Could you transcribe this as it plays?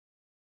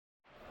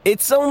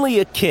It's only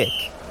a kick,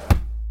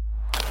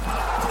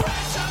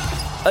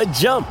 a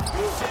jump,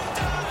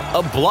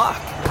 a block.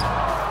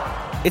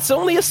 It's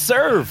only a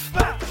serve.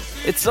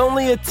 It's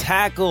only a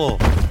tackle,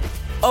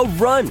 a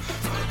run.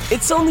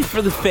 It's only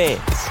for the fans.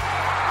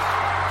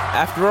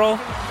 After all,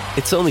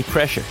 it's only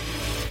pressure.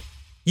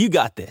 You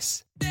got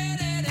this.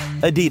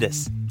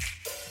 Adidas.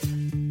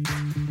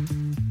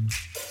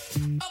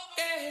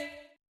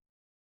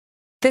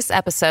 This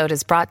episode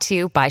is brought to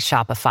you by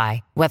Shopify.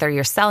 Whether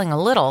you're selling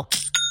a little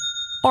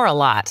or a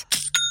lot,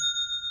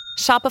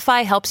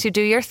 Shopify helps you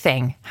do your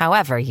thing,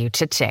 however you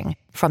cha-ching.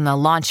 From the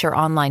launch your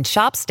online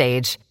shop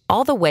stage,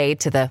 all the way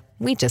to the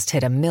we just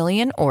hit 1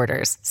 million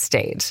orders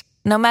stage.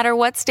 No matter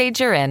what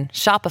stage you're in,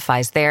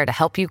 Shopify's there to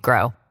help you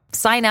grow.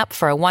 Sign up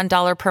for a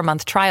 $1 per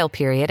month trial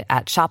period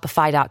at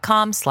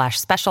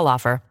shopify.com/special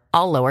offer,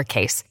 all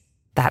lowercase.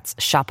 That's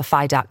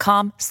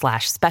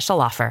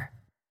shopify.com/special offer.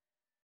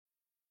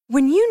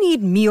 When you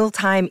need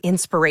mealtime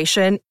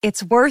inspiration,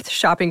 it's worth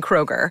shopping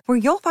Kroger, where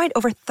you'll find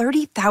over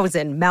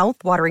 30,000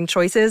 mouth-watering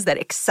choices that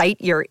excite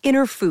your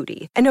inner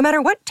foodie. And no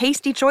matter what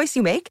tasty choice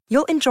you make,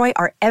 you'll enjoy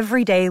our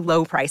everyday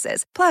low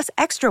prices, plus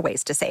extra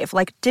ways to save,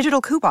 like digital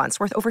coupons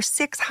worth over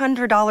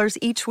 $600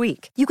 each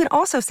week. You can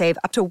also save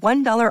up to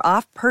 $1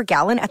 off per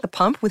gallon at the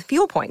pump with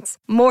fuel points.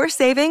 More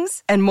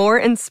savings and more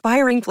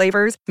inspiring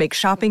flavors make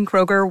shopping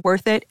Kroger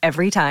worth it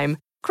every time.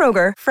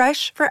 Kroger,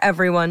 fresh for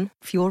everyone.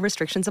 Fuel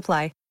restrictions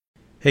apply.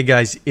 Hey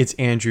guys, it's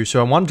Andrew. So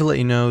I wanted to let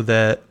you know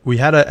that we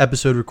had an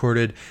episode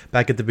recorded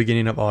back at the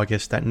beginning of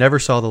August that never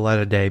saw the light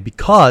of day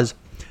because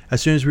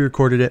as soon as we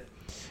recorded it,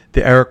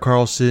 the Erik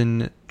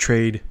Karlsson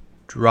trade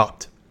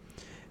dropped.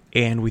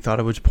 And we thought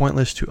it was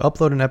pointless to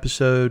upload an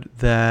episode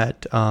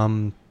that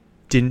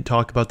didn't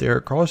talk about the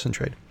Erik Karlsson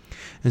trade.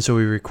 And so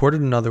we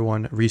recorded another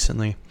one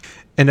recently.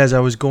 And as I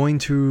was going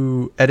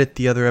to edit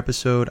the other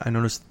episode, I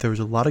noticed that there was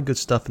a lot of good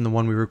stuff in the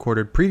one we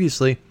recorded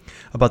previously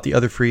about the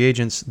other free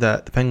agents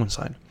that the Penguins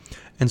signed.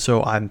 And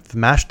so I've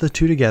mashed the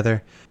two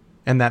together,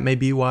 and that may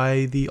be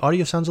why the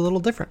audio sounds a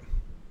little different.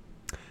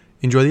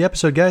 Enjoy the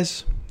episode,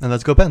 guys, and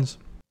let's go Pens.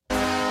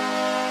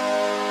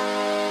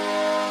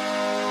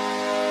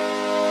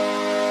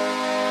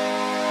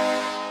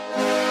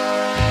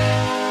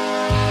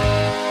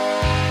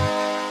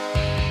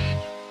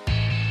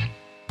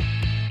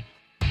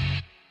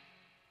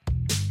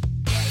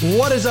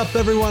 What is up,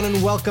 everyone,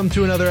 and welcome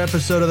to another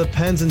episode of the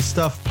Pens and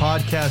Stuff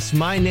podcast.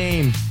 My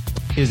name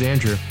is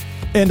Andrew.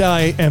 And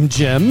I am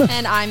Jim.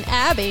 And I'm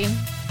Abby.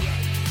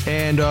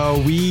 And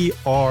we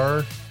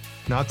are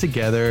not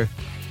together.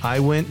 I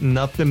went and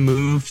up and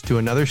moved to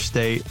another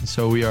state.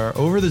 So we are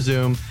over the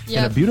Zoom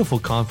in a beautiful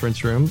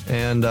conference room.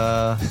 And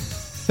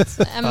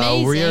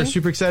amazing. We are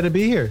super excited to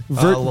be here.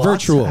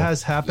 Virtual. Lots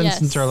has happened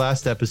since our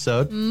last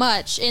episode.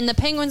 Much in the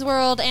Penguins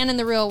world and in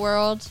the real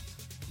world.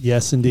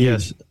 Yes, indeed.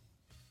 Yes.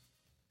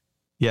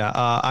 Yeah,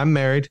 I'm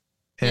married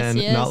and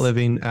not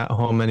living at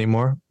home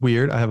anymore.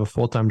 Weird. I have a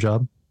full-time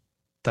job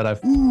that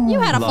I've You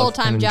had a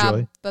full-time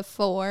job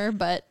before,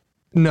 but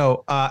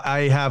no,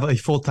 I have a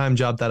full-time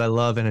job that I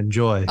love and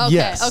enjoy. Okay,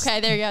 yes. Okay,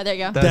 there you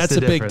go. That's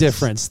a big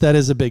difference. That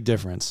is a big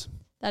difference.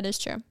 That is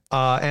true.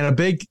 And a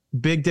big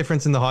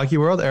difference in the hockey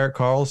world. Erik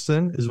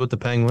Karlsson is with the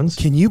Penguins.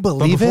 Can you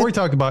believe Before we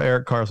talk about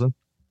Erik Karlsson,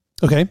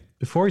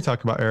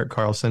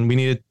 we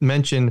need to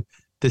mention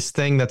this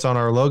thing that's on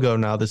our logo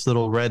now, this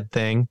little red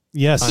thing.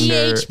 Yes.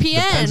 Under THPN.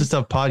 the Pens and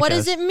Stuff podcast. What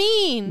does it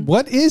mean?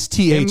 What is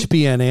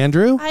THPN,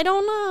 Andrew? I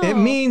don't know. It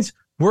means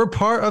we're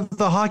part of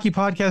the Hockey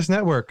Podcast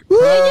Network. Proud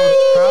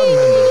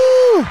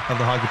member of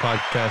the Hockey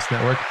Podcast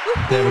Network.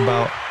 They have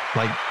about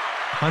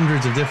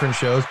hundreds of different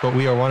shows, but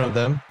we are one of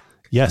them.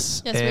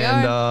 Yes. Yes, we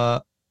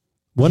are.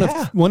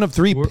 One of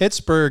three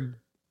Pittsburgh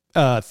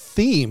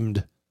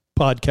themed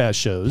podcast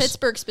shows.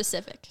 Pittsburgh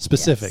specific.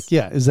 Specific.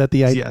 Yes. Yeah. Is that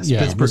the idea? Yes.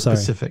 Yeah, Pittsburgh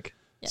specific.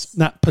 Yes.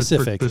 Not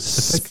Pacific.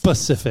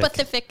 Specific.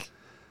 Specific.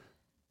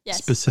 Yes.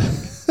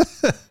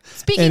 Specific.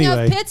 Speaking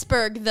of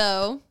Pittsburgh,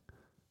 though.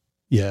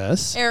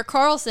 Yes. Erik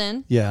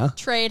Karlsson. Yeah.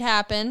 Trade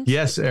happened.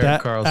 Yes, Erik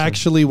that Karlsson.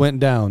 actually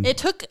went down. It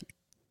took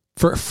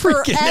for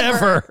freaking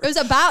ever. It was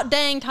about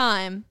dang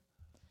time.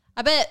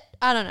 I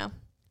don't know.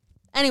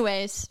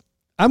 Anyways.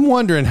 I'm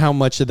wondering how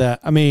much of that,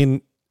 I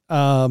mean,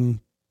 I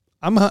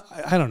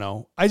don't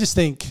know. I just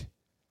think,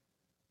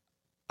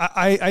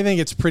 I think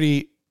it's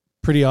pretty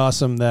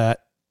awesome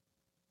that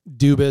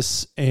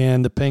Dubas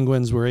and the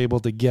Penguins were able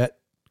to get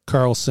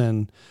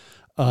Karlsson.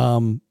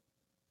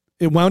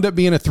 It wound up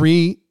being a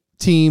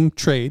 3-team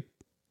trade.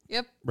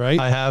 Yep. Right.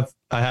 I have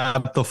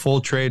the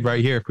full trade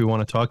right here if we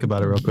want to talk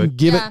about it real quick.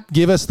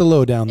 Give us the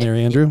lowdown there,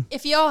 Andrew.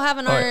 If y'all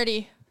haven't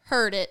already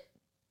heard it,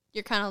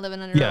 you're kind of living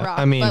under a rock.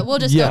 I mean, but we'll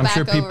just go back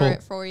sure over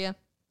it for you.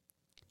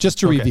 Just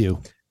to review.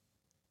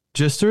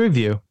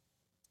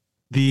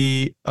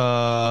 The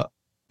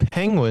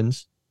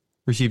Penguins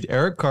received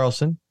Erik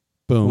Karlsson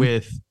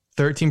with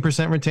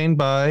 13% retained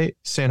by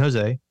San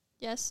Jose.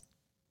 Yes.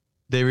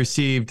 They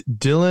received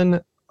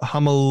Dylan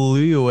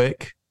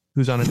Hamaliuik,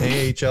 who's on an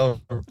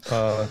AHL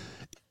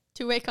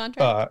two-way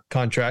contract.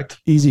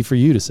 Contract. Easy for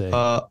you to say.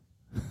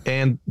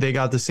 and they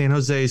got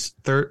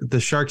the the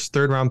Sharks'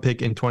 third round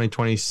pick in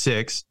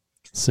 2026,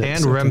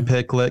 and Rem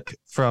Pitlick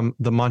from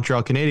the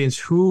Montreal Canadiens,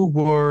 who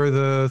were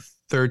the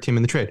third team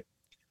in the trade.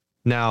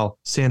 Now,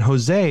 San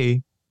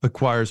Jose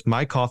acquires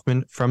Mike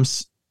Hoffman from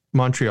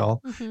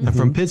Montreal, and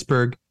from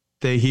Pittsburgh,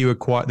 they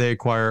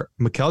acquire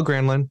Mikael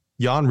Granlund,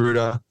 Jan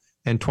Ruda,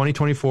 and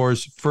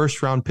 2024's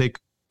first round pick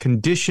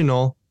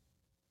conditional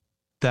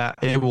that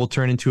it will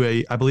turn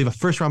into I believe a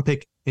first round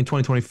pick in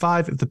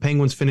 2025 if the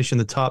Penguins finish in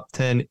the top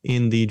 10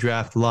 in the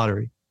draft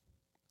lottery.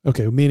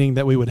 Okay, meaning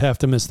that we would have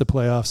to miss the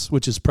playoffs,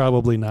 which is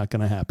probably not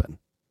going to happen.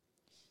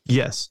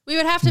 Yes. We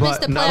would have to miss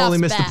the playoffs. Not only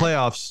miss the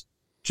playoffs,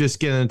 just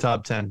get in the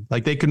top 10.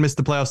 Like they could miss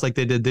the playoffs like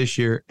they did this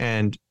year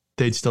and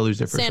they'd still lose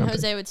their first round. San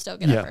Jose would still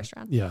get a first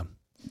round. Yeah.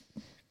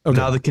 Okay.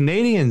 Now the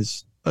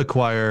Canadiens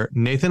acquire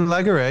Nathan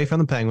Legare from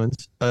the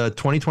Penguins, a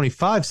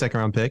 2025 second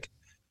round pick,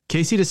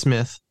 Casey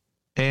DeSmith,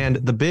 and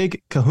the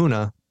big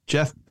kahuna,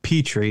 Jeff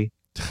Petrie,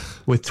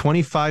 with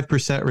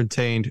 25%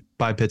 retained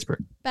by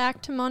Pittsburgh.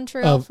 Back to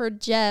Montreal for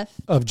Jeff.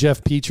 Of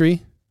Jeff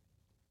Petrie?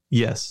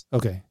 Yes.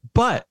 Okay.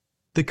 But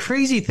the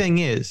crazy thing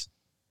is,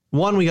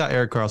 one, we got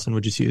Erik Karlsson,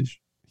 which is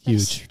huge.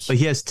 Huge. But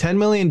he has $10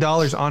 million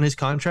on his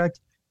contract,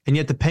 and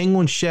yet the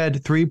Penguins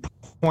shed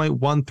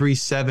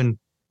 $3.137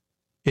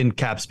 in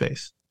cap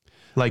space.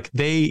 Like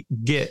they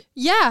get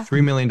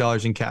 $3 million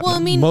in cap. Well, I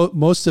mean,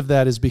 most of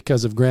that is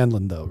because of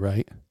Granlund, though,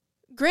 right?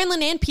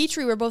 Granlund and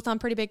Petrie were both on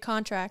pretty big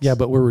contracts. Yeah,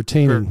 but we're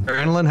retaining.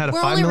 Granlund had a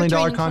 $5 million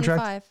contract.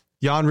 25.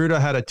 Jan Ruda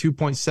had a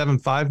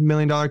 $2.75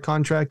 million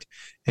contract,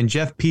 and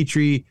Jeff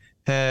Petrie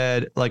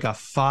had like a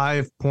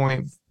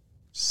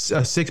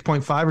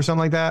 6.5 or something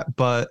like that,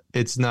 but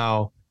it's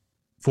now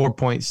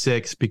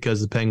 4.6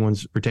 because the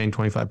Penguins retained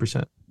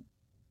 25%.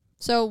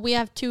 So we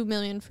have $2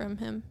 million from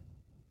him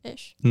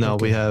ish. No,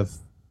 we have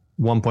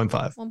 1.5.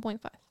 1.5.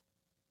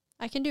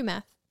 I can do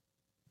math.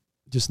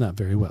 Just not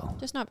very well.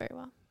 Just not very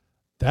well.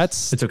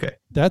 It's okay.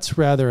 That's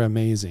rather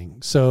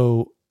amazing.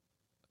 So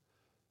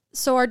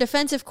our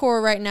defensive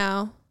core right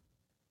now,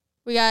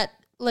 we got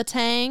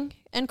Letang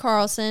and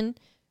Karlsson.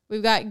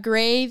 We've got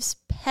Graves,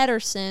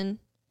 Pettersson,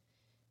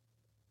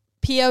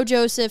 P.O.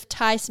 Joseph,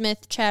 Ty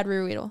Smith, Chad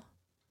Ruedel.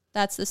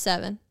 That's the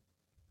 7.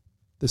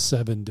 The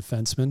 7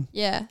 defensemen?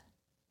 Yeah.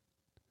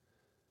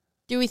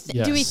 Do we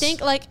Yes.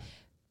 think like,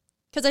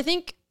 because I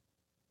think,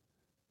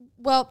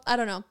 well, I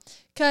don't know,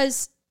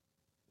 because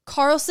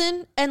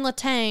Karlsson and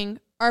Letang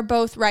are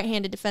both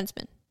right-handed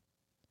defensemen.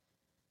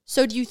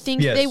 So do you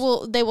think they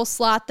will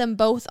slot them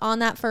both on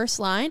that first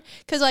line?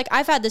 Because like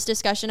I've had this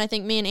discussion. I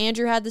think me and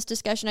Andrew had this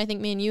discussion. I think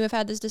me and you have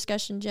had this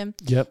discussion, Jim.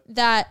 Yep.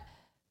 That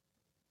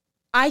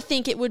I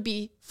think it would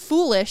be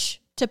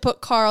foolish to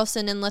put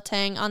Karlsson and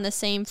Letang on the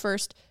same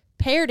first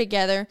pair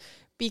together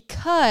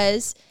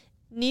because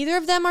neither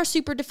of them are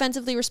super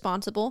defensively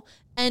responsible,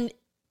 and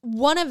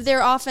one of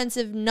their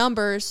offensive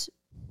numbers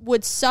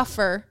would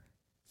suffer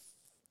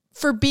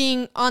for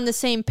being on the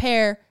same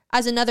pair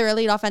as another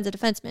elite offensive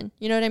defenseman.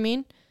 You know what I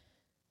mean?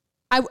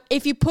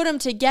 If you put them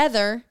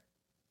together,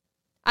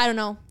 I don't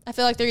know. I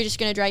feel like they're just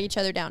going to drag each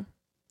other down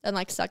and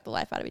like suck the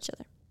life out of each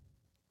other.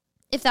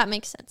 If that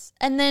makes sense.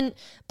 And then,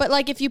 but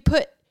like if you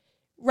put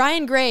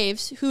Ryan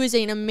Graves, who is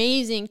an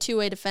amazing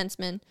two-way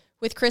defenseman,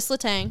 with Chris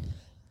Letang,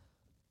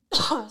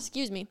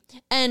 excuse me,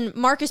 and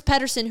Marcus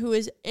Pettersson, who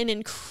is an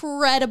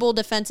incredible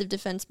defensive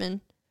defenseman,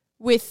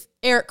 with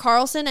Erik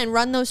Karlsson, and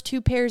run those two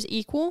pairs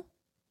equal,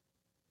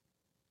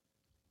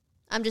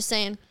 I'm just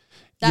saying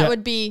that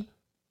would be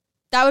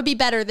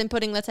better than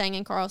putting Letang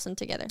and Karlsson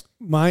together.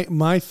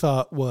 My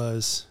thought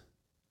was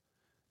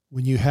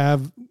when you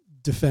have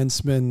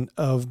defensemen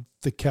of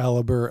the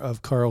caliber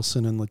of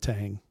Karlsson and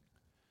Letang,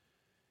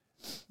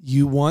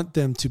 you want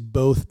them to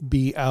both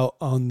be out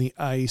on the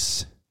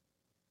ice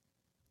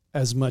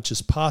as much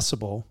as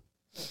possible,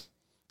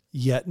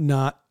 yet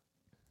not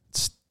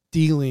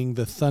stealing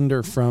the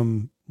thunder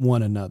from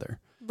one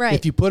another. Right.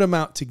 If you put them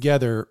out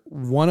together,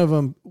 one of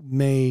them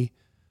may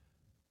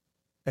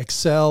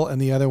excel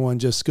and the other one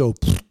just go.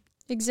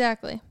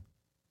 Exactly.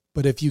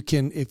 But if you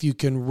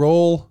can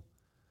roll,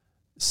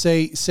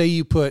 say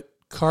you put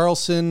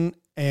Karlsson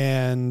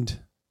and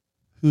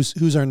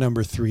who's our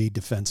number 3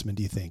 defenseman?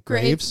 Do you think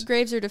Graves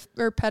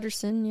or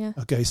Pettersson? Yeah.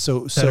 Okay,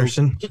 so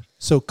Pettersson.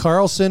 So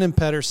Karlsson and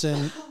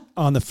Pettersson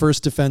on the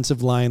first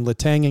defensive line,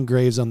 Letang and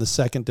Graves on the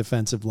second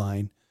defensive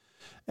line,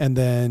 and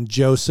then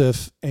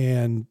Joseph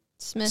and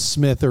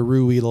Smith or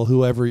Ruedel,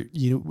 whoever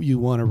you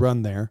want to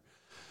run there.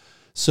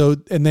 So,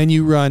 and then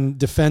you run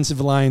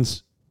defensive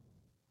lines,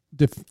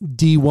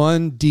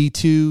 D1,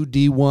 D2,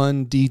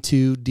 D1,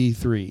 D2,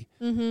 D3.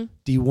 Mm-hmm.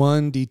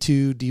 D1,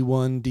 D2,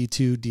 D1,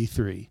 D2,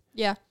 D3.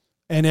 Yeah.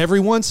 And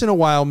every once in a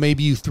while,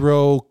 maybe you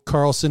throw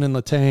Karlsson and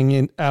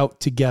Letang out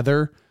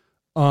together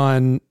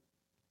on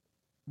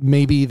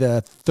maybe the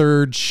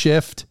third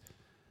shift,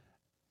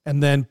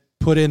 and then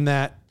put in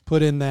that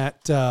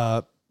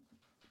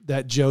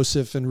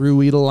Joseph and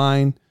Ruedel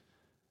line,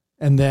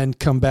 and then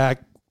come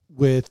back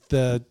with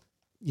the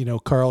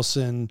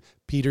Karlsson,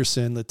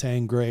 Peterson,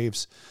 Letang,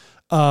 Graves.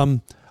 I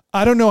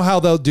don't know how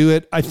they'll do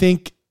it. I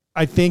think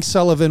I think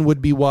Sullivan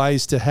would be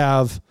wise to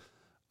have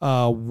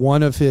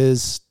one of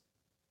his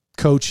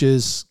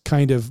coaches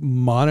kind of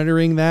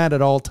monitoring that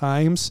at all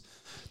times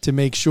to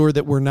make sure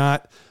that we're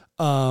not,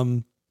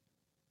 that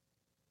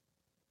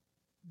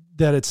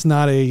it's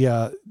not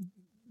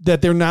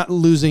that they're not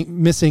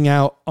missing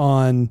out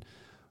on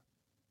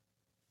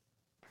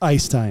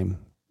ice time.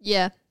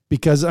 Yeah.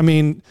 Because, I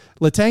mean,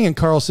 Letang and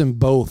Carlson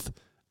both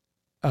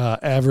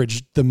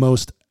averaged the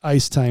most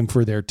ice time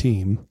for their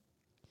team.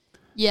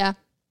 Yeah.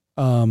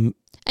 And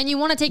you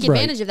want to take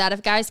advantage of that.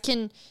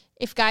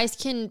 If guys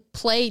can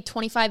play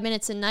 25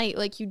 minutes a night,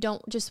 like, you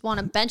don't just want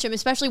to bench them,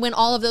 especially when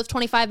all of those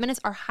 25 minutes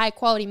are high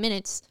quality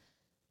minutes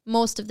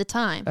most of the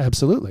time.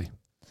 Absolutely.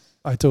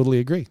 I totally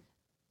agree.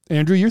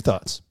 Andrew, your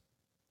thoughts?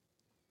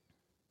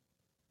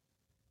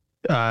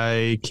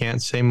 I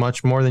can't say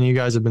much more than you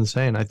guys have been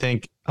saying. I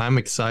think I'm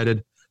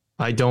excited.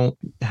 I don't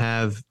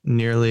have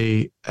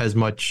nearly as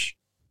much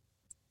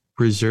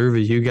reserve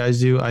as you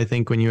guys do. I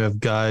think when you have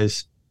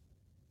guys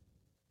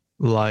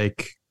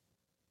like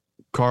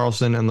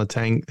Carlson and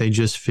Letang, they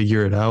just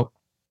figure it out.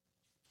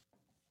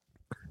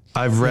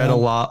 I've read a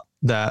lot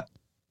that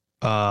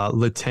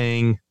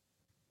Letang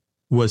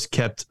was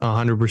kept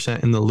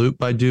 100% in the loop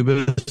by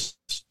Dubas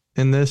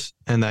in this,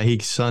 and that he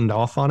signed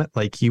off on it.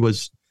 Like, he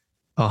was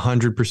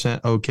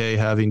 100% okay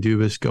having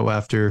Dubas go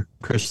after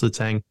Chris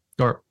Letang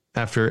or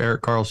after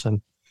Erik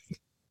Karlsson.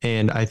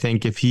 And I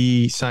think if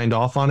he signed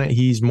off on it,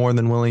 he's more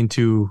than willing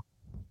to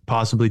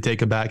possibly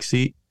take a back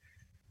seat.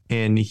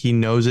 And he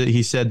knows it.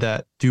 He said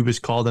that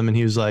Dubas called him and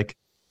he was like,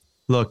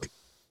 look,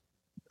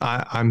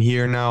 I'm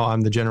here now.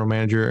 I'm the general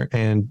manager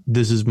and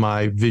this is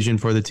my vision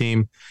for the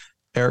team.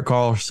 Erik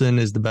Karlsson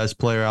is the best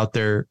player out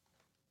there.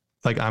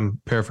 Like, I'm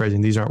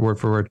paraphrasing. These aren't word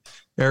for word.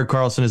 Erik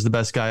Karlsson is the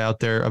best guy out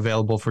there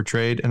available for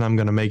trade, and I'm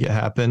going to make it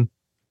happen.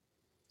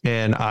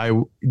 And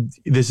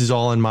this is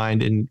all in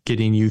mind in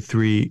getting you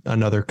three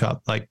another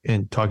cup, like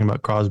in talking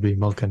about Crosby,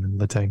 Malkin, and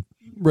Letang.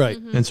 Right.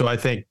 Mm-hmm. And so I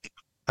think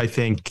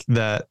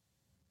that,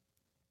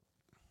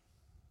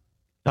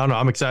 I don't know,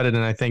 I'm excited,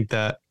 and I think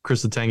that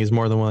Chris Letang is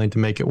more than willing to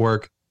make it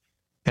work.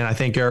 And I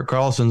think Erik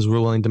Karlsson's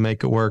willing to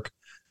make it work.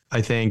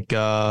 I think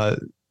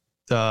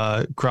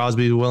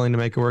Crosby's willing to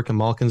make it work, and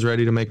Malkin's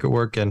ready to make it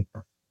work. And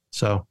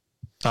so,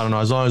 I don't know,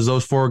 as long as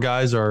those four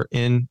guys are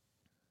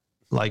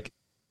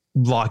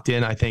locked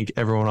in, I think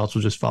everyone else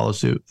will just follow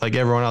suit. Like,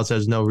 everyone else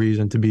has no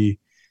reason to be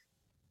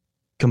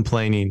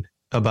complaining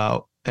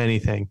about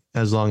anything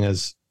as long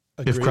as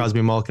if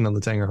Crosby, Malkin, and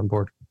Letang are on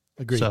board.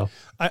 Agreed. So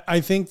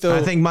I think,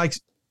 though.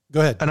 Go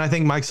ahead. And I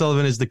think Mike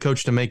Sullivan is the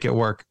coach to make it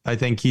work. I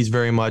think he's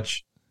very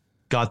much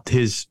got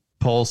his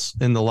pulse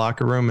in the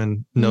locker room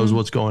and knows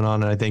what's going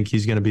on. And I think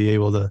he's going to be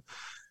able to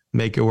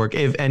make it work.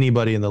 If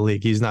anybody in the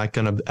league, he's not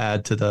going to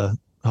add to the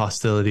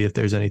hostility if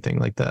there's anything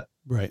like that.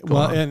 Right.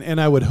 Well,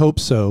 and I would hope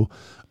so.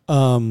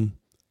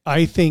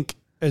 I think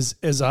as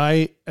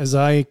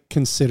I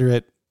consider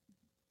it,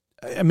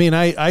 I mean,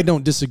 I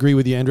don't disagree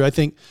with you, Andrew. I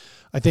think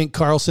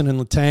Karlsson and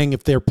Letang,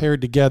 if they're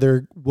paired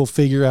together, will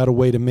figure out a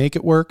way to make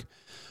it work.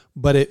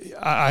 But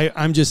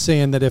I'm just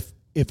saying that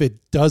if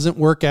it doesn't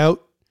work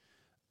out,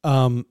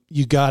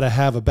 you got to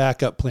have a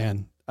backup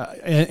plan.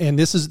 And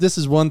this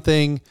is one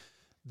thing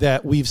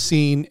that we've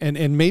seen,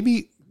 and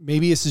maybe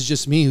this is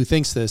just me who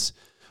thinks this,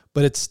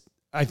 but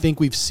I think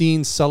we've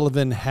seen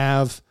Sullivan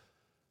have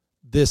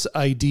this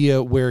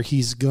idea where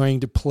he's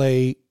going to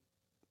play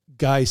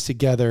guys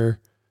together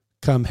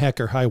come heck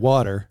or high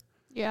water.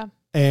 Yeah.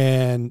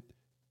 And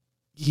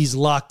he's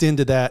locked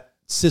into that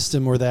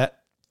system or that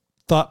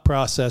thought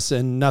process,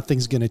 and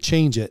nothing's going to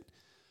change it.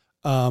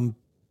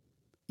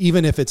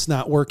 Even if it's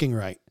not working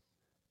right.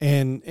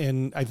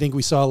 And I think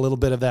we saw a little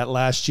bit of that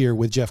last year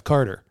with Jeff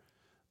Carter,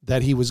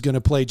 that he was going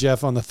to play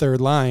Jeff on the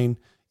third line,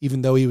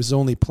 even though he was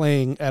only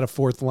playing at a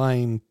fourth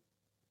line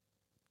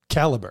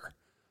caliber.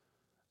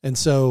 And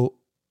so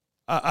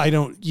I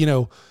don't,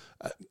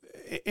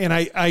 and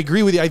I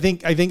agree with you. I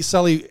think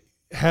Sully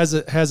has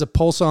a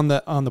pulse on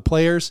the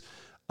players.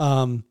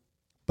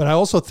 But I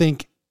also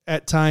think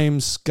at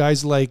times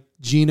guys like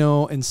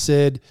Gino and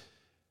Sid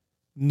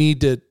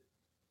need to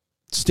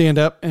stand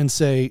up and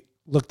say,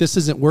 look, this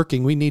isn't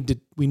working. We need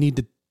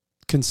to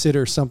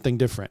consider something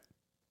different.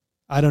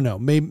 I don't know.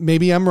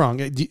 Maybe I'm wrong.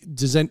 Do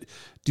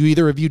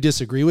either of you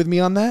disagree with me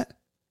on that?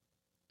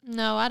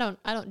 No, I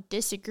don't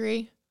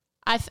disagree.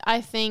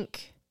 I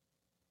think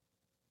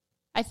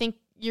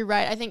you're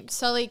right. I think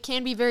Sully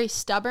can be very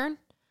stubborn.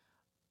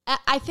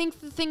 I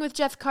think the thing with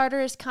Jeff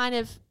Carter is kind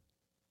of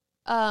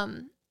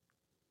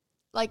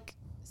like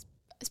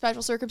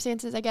special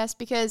circumstances, I guess,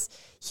 because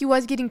he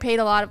was getting paid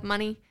a lot of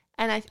money.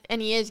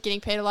 And he is getting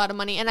paid a lot of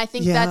money. And I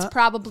think that's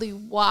probably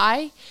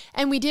why.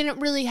 And we didn't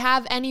really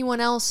have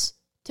anyone else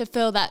to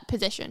fill that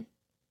position.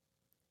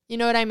 You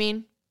know what I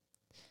mean?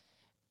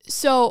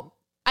 So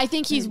I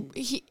think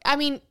we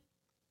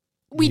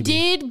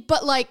did,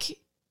 but like,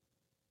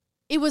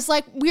 it was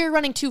like we were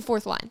running 2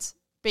 fourth lines,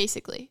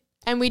 basically.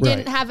 And we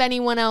didn't have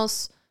anyone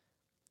else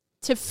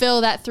to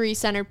fill that 3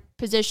 center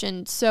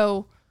position.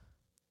 So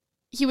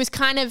he was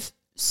kind of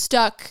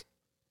stuck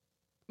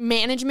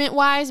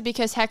management-wise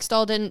because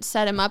Hextall didn't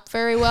set him up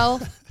very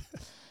well.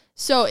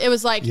 So it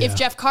was like, if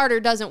Jeff Carter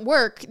doesn't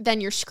work, then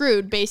you're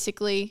screwed,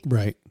 basically.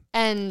 Right.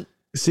 And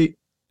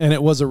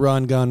it was a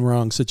run gone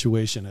wrong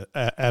situation.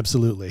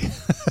 Absolutely.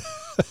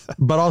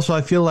 But also,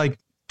 I feel like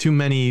too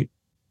many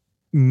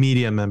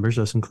media members,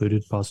 us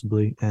included,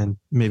 possibly, and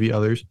maybe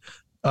others,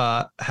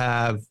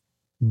 have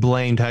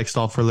blamed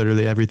Hextall for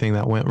literally everything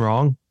that went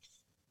wrong.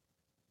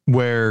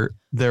 Where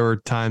there were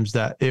times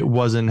that it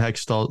wasn't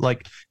Hextall,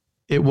 like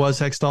it was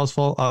Hextall's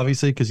fault,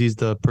 obviously, because he's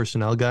the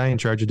personnel guy in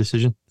charge of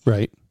decision.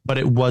 Right. But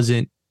it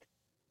wasn't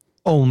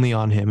only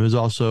on him. It was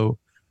also,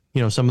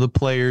 some of the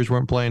players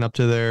weren't playing up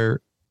to their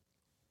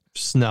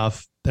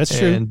snuff. That's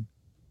true. And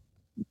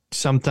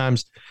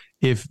sometimes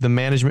if the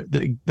management,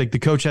 the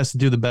coach has to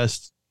do the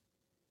best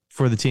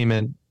for the team,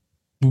 and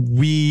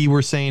we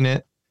were saying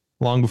it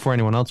long before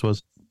anyone else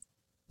was,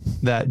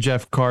 that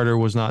Jeff Carter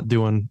was not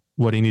doing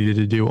what he needed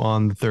to do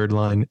on the third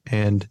line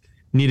and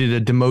needed a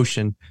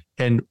demotion.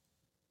 And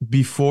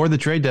before the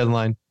trade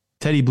deadline,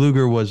 Teddy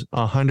Bluger was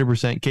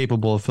 100%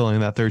 capable of filling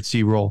that third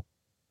C role.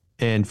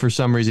 And for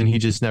some reason, he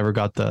just never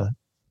got the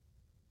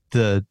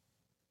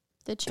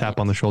tap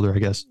on the shoulder, I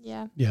guess.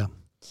 Yeah. Yeah.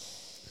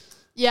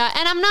 Yeah,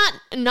 and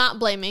I'm not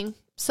blaming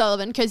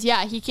Sullivan because,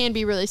 he can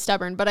be really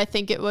stubborn, but I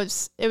think it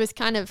was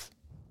kind of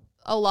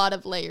a lot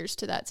of layers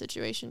to that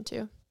situation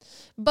too.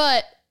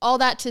 But all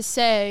that to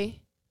say,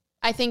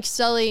 I think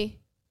Sully,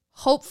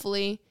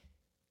 hopefully,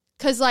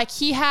 because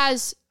he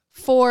has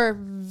 4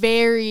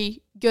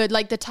 very good,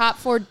 the top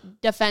 4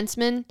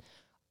 defensemen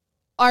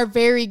are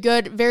very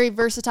good, very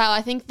versatile.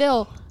 I think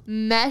they'll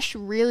mesh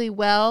really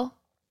well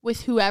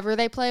with whoever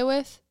they play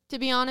with, to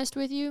be honest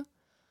with you.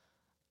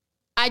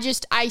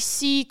 I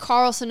see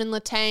Carlson and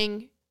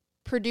Letang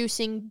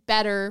producing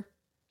better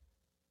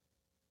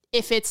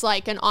if it's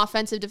an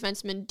offensive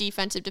defenseman,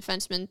 defensive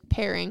defenseman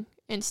pairing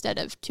instead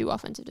of 2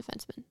 offensive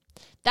defensemen.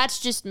 That's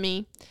just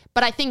me.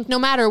 But I think no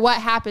matter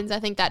what happens, I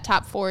think that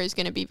top 4 is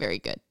going to be very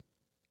good.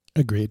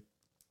 Agreed.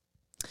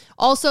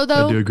 Also,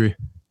 though, I do agree.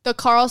 The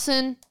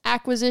Carlson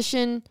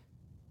acquisition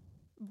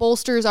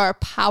bolsters our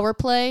power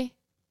play.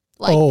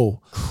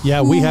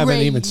 We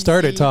haven't even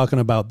started talking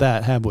about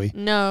that, have we?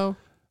 No.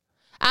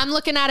 I'm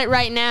looking at it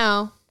right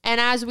now, and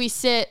as we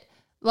sit,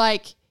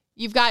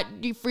 you've got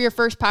for your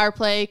first power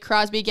play,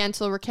 Crosby,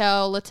 Gensel,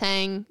 Raquel,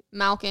 Letang,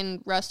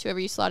 Malkin, Rust, whoever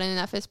you slot in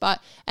that 5th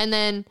spot. And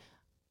then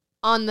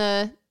on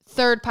the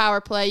third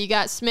power play, you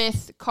got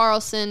Smith,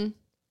 Carlson,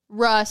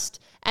 Rust,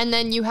 and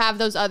then you have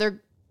those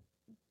other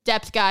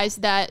depth guys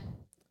that...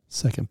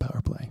 Second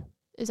power play.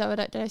 Is that what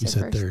did I say you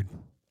said first? Third.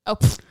 Oh,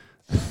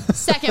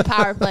 second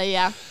power play,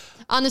 yeah.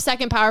 On the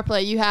second power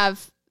play, you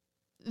have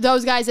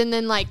those guys and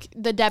then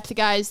the depth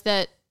guys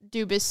that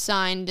Dubas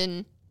signed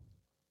and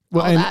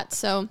that.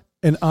 So,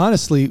 and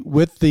honestly,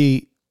 with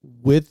the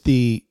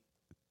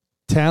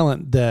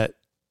talent that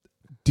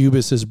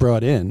Dubas has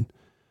brought in,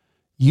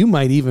 you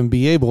might even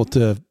be able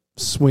to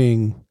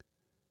swing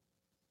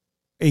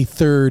a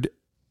third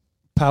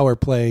power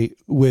play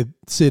with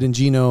Sid and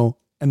Gino,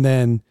 and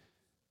then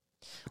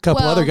a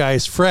couple other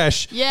guys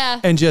fresh,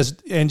 and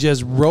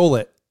just roll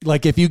it.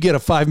 If you get a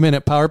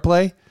 5-minute power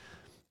play,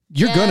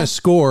 you're gonna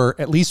score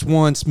at least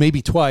once,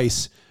 maybe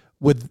twice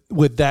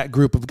with that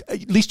group of.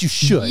 At least you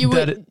should.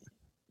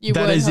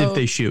 That is if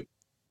they shoot.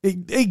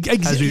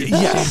 As we've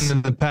seen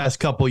in the past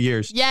couple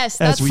years.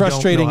 Yes, as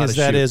frustrating as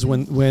that is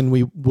when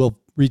we will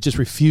just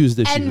refuse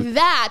to shoot. And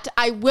that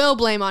I will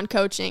blame on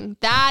coaching.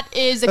 That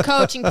is a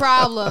coaching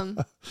problem.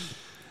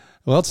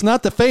 Well, it's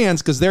not the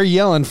fans because they're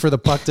yelling for the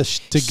puck to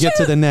get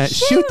to the net.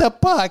 Shoot the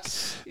puck.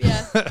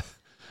 Yeah.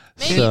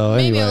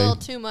 Maybe a little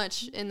too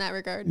much in that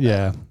regard.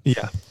 Yeah.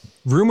 Yeah.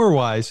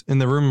 Rumor-wise, in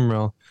the rumor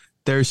mill,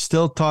 there's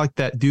still talk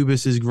that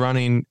Dubas is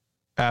running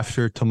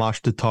after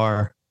Tomas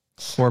Tatar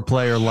or a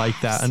player like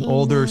that, an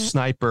older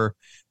sniper,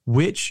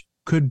 which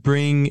could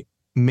bring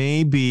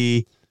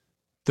maybe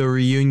the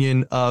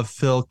reunion of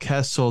Phil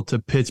Kessel to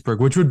Pittsburgh,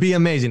 which would be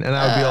amazing, and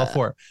I would be all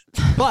for it.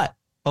 But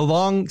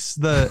along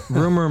the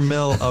rumor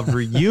mill of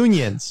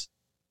reunions,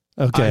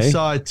 I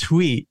saw a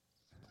tweet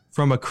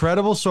from a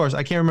credible source.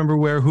 I can't remember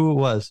who it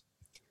was,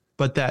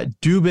 but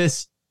that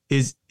Dubas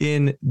is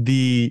in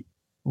the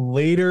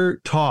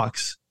later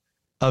talks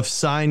of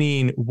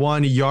signing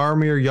one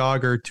Jaromir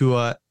Jagr to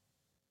a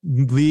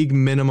league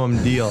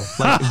minimum deal,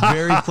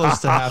 very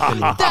close to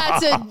happening.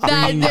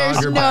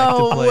 There's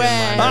no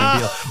way.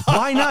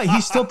 Why not?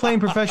 He's still playing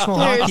professional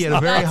hockey at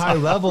a very high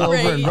level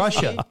over in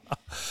Russia.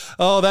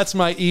 Oh, that's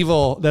my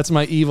evil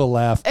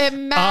laugh.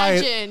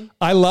 Imagine.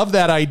 I love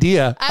that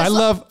idea.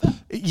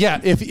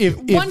 If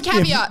one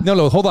caveat.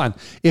 Hold on.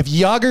 If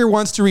Jagr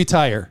wants to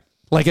retire,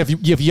 if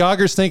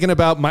Jagr's thinking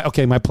about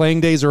my playing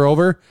days are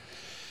over,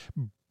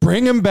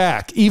 bring him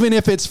back, even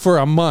if it's for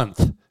a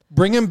month.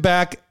 Bring him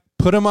back.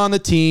 Put him on the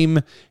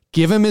team,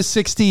 give him his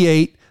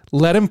 68,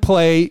 let him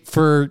play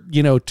for,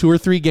 2 or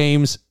 3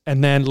 games,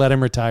 and then let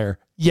him retire.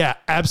 Yeah,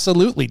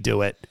 absolutely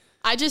do it.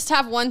 I just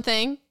have one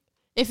thing.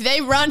 If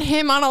they run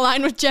him on a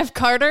line with Jeff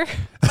Carter,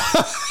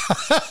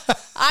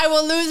 I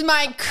will lose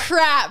my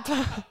crap.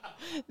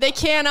 They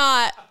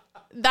cannot.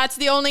 That's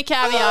the only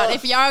caveat.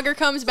 If Yager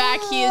comes back,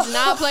 he is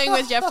not playing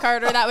with Jeff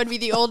Carter. That would be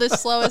the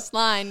oldest, slowest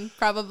line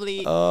probably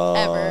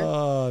ever.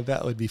 Oh,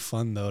 that would be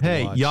fun though.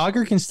 Hey,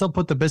 Yager can still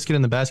put the biscuit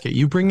in the basket.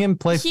 You bring him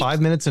play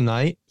 5 minutes a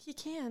night. He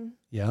can.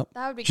 Yep.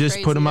 That would be just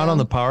crazy, put him out though. on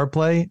the power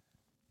play.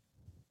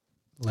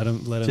 Let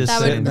him Just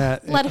sit in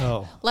that.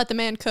 Let the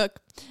man cook.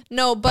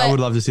 No, but I would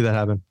love to see that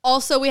happen.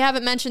 Also, we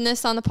haven't mentioned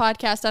this on the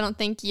podcast, I don't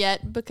think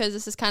yet, because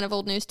this is kind of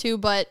old news too,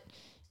 but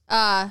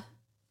Kyle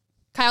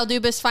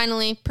Dubas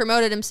finally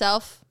promoted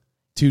himself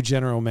to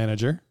general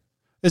manager.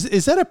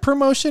 Is that a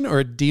promotion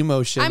or a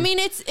demotion? I mean,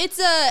 it's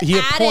a he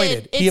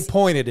added,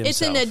 appointed himself.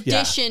 It's an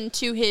addition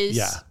to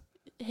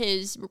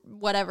his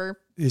whatever.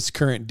 His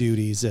current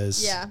duties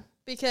as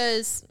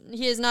because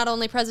he is not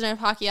only president of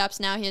Hockey Ops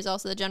now, he is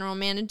also the general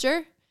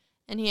manager,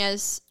 and he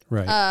has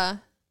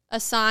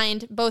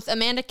assigned both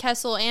Amanda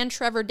Kessel and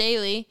Trevor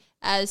Daly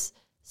as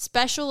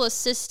special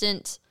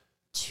assistant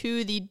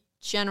to the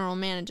general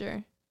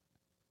manager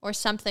or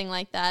something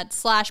like that,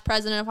 /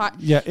 president of hockey.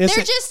 Yeah, they're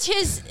just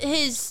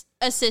his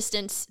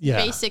assistants,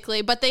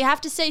 basically. But they have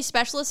to say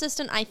special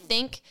assistant, I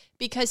think,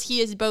 because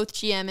he is both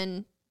GM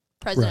and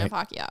president of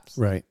Hockey Ops.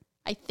 Right.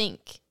 I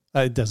think.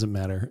 It doesn't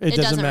matter. It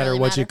doesn't matter really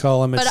what you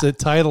call him. It's a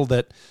title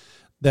that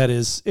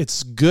is,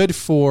 it's good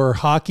for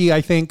hockey,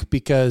 I think,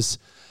 because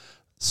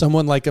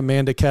someone like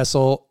Amanda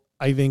Kessel,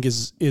 I think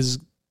is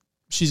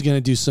she's going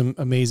to do some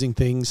amazing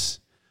things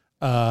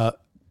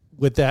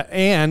with that.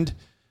 And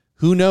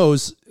who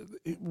knows?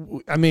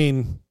 I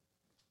mean,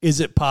 is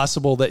it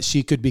possible that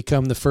she could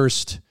become the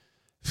first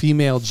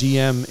female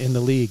GM in the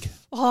league?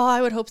 Oh,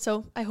 I would hope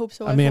so. I hope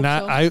so.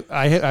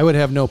 I would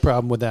have no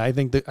problem with that. I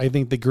think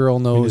the girl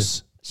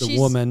knows, the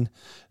woman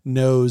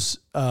knows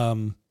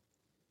knows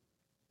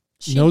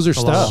her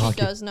stuff.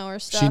 She does know her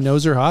stuff. She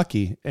knows her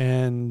hockey,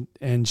 and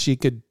she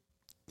could.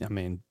 I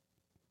mean,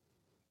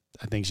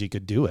 I think she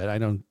could do it. I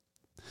don't.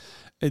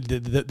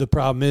 The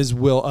problem is,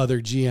 will other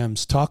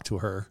GMs talk to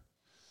her?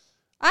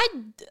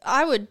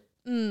 I would.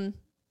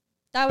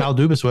 Kyle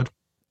Dubas would.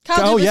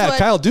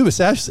 Kyle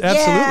Dubas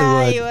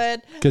absolutely would. He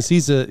would. Because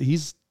he's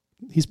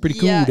pretty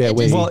cool that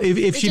way. Well,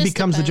 if she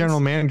becomes the general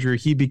manager,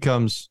 he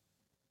becomes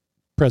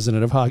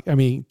president of hockey. I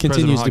mean,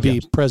 continues to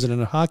be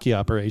president of hockey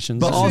operations.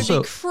 But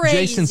also,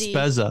 Jason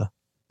Spezza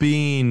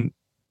being,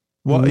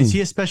 is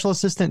he a special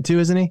assistant too?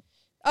 Isn't he?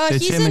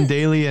 It's him and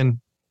Daly and.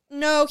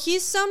 No,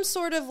 he's some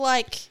sort of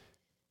like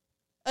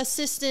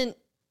assistant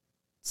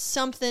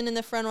something in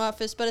the front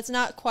office, but it's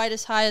not quite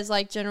as high as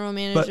like general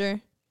manager.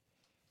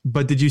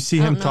 But did you see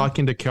him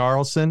talking to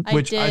Carlson?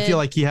 Which I feel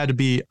like he had to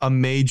be a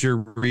major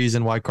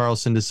reason why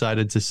Carlson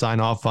decided to sign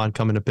off on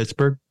coming to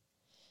Pittsburgh.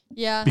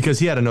 Yeah. Because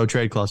he had a no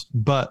trade clause.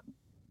 But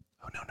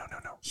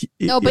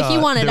no. But he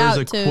wanted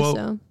out too.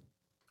 So.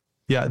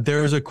 Yeah,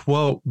 there's a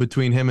quote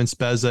between him and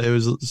Spezza. It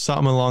was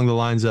something along the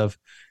lines of,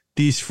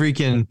 "These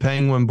freaking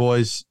Penguin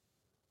boys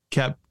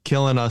kept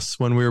killing us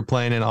when we were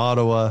playing in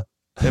Ottawa.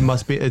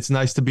 It's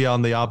nice to be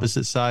on the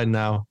opposite side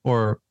now,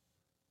 or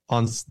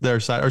on their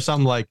side," or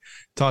something, like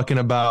talking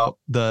about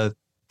the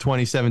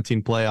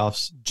 2017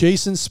 playoffs.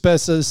 Jason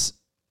Spezza's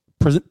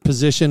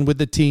position with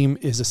the team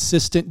is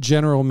assistant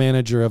general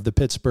manager of the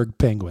Pittsburgh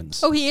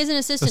Penguins. Oh, he is an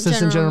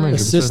assistant general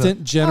manager.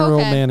 Assistant general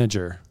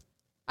manager.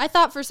 I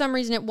thought for some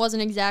reason it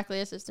wasn't exactly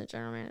assistant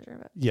general manager.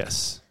 But.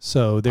 Yes.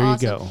 So there you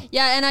go.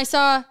 Yeah, and I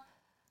saw,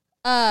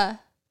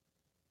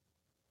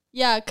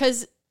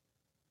 because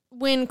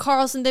when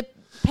Carlson, the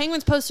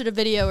Penguins posted a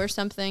video or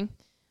something,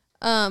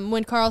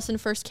 when Carlson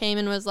first came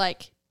and was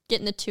like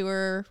getting the tour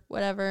or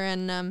whatever,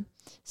 and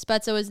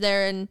Spezza was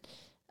there, and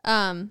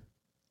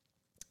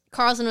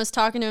Carlson was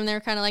talking to him. They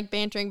were kind of like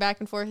bantering back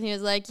and forth, and he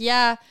was like,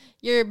 "Yeah,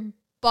 you're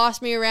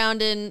bossed me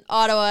around in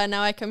Ottawa, and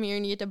now I come here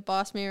and you get to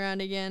boss me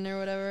around again," or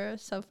whatever.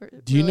 So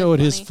do you know what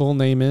his full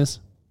name is?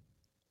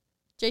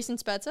 Jason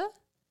Spezza?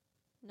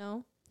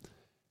 No.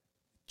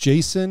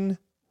 Jason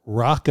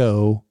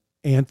Rocco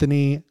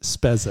Anthony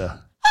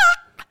Spezza.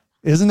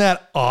 Isn't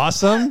that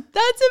awesome?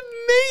 That's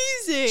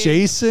amazing.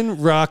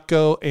 Jason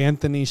Rocco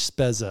Anthony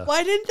Spezza.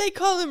 Why didn't they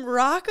call him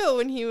Rocco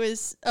when he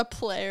was a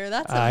player?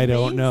 That's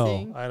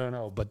amazing. I don't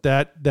know. But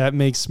that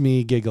makes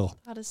me giggle.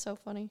 That is so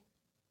funny.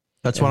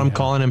 That's what I'm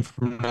calling him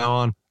from now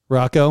on.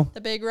 Rocco?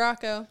 The big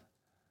Rocco.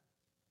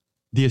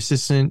 The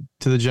assistant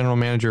to the general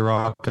manager,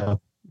 Rocco.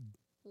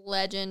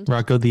 Legend.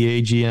 Rocco,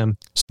 the AGM.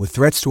 With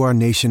threats to our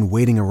nation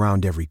waiting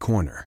around every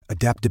corner,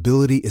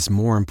 adaptability is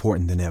more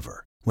important than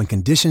ever. When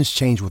conditions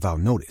change without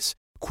notice,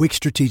 quick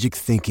strategic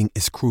thinking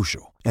is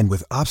crucial. And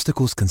with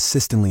obstacles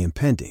consistently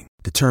impending,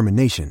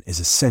 determination is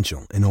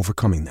essential in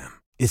overcoming them.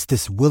 It's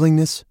this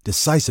willingness,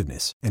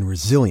 decisiveness, and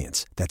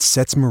resilience that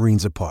sets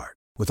Marines apart.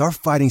 With our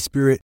fighting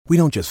spirit, we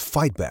don't just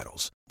fight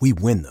battles, we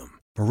win them.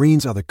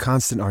 Marines are the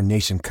constant our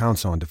nation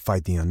counts on to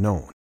fight the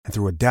unknown. And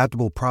through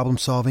adaptable problem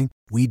solving,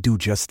 we do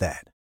just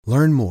that.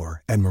 Learn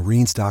more at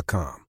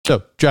marines.com.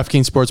 So,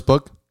 DraftKings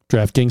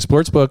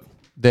Sportsbook.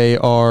 They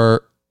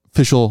are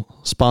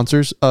official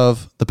sponsors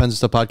of the Pens and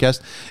Stuff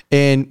podcast,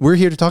 and we're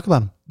here to talk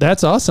about them.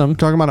 That's awesome.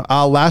 Talking about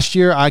them. Last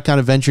year, I kind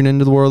of ventured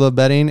into the world of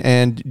betting,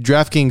 and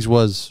DraftKings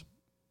was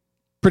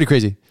pretty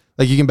crazy.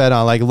 Like you can bet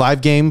on like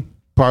live game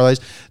parlays,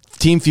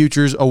 team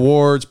futures,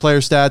 awards, player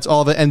stats,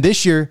 all of it. And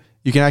this year,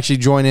 you can actually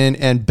join in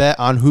and bet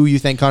on who you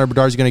think Connor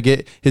Bedard is going to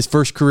get his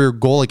first career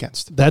goal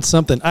against. That's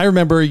something. I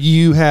remember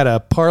you had a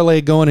parlay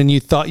going and you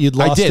thought you'd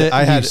lost it.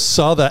 You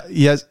saw that.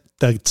 Yes.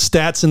 The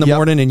stats in the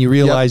morning and you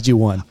realized you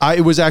won.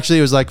 It was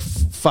like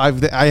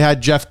 5. I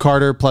had Jeff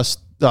Carter plus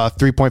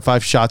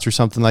 3.5 shots or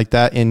something like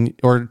that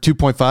or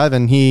 2.5.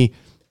 And he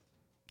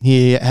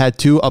had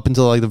 2 up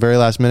until like the very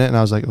last minute. And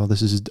I was like, well,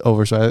 this is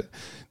over. So I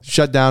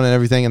shut down and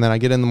everything. And then I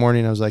get in the morning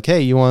and I was like, hey,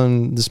 you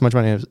won this much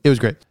money. It was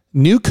great.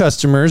 New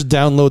customers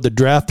download the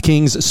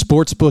DraftKings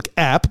Sportsbook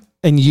app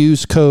and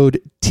use code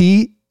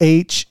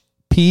THPN.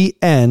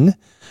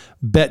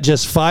 Bet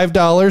just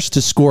 $5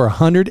 to score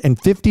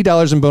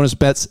 $150 in bonus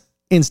bets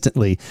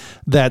instantly.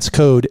 That's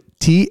code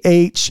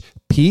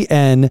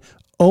THPN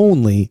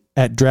only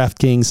at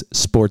DraftKings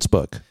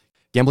Sportsbook.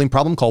 Gambling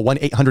problem? Call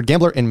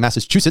 1-800-GAMBLER in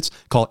Massachusetts.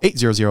 Call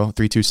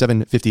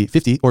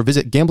 800-327-5050 or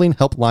visit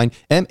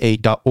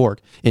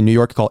gamblinghelplinema.org. In New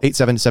York, call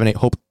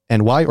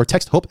 8778-HOPE-NY or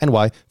text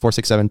HOPE-NY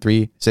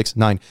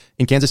 467-369.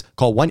 In Kansas,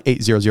 call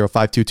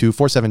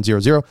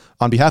 1-800-522-4700.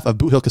 On behalf of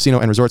Boot Hill Casino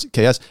and Resorts,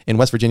 KS. In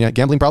West Virginia,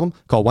 gambling problem?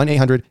 Call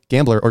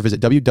 1-800-GAMBLER or visit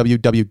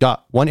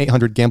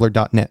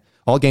www.1800gambler.net.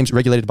 All games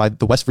regulated by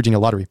the West Virginia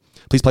Lottery.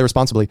 Please play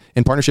responsibly.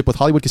 In partnership with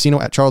Hollywood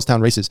Casino at Charlestown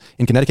Races.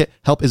 In Connecticut,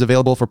 help is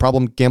available for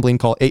problem gambling.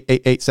 Call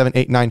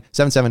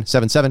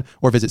 888-789-7777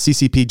 or visit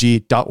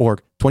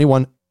ccpg.org.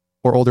 21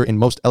 or older in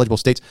most eligible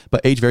states,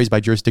 but age varies by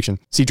jurisdiction.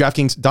 See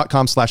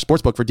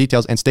DraftKings.com/sportsbook for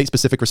details and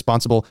state-specific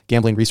responsible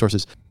gambling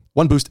resources.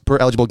 1 boost per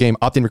eligible game.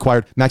 Opt-in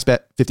required. Max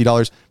bet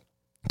 $50.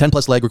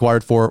 10+ leg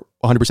required for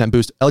 100%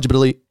 boost.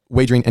 Eligibility,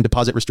 wagering, and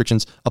deposit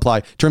restrictions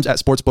apply. Terms at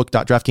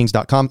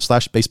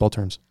sportsbook.draftkings.com/baseball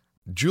terms.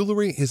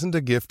 Jewelry isn't a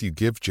gift you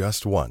give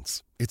just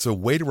once. It's a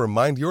way to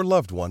remind your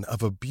loved one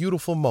of a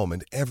beautiful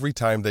moment every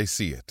time they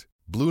see it.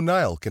 Blue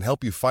Nile can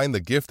help you find the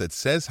gift that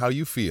says how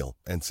you feel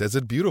and says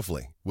it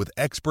beautifully, with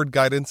expert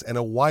guidance and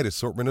a wide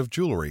assortment of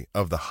jewelry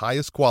of the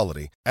highest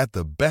quality at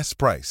the best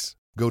price.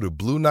 Go to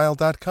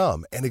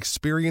BlueNile.com and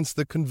experience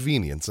the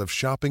convenience of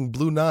shopping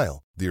Blue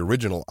Nile, the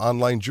original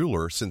online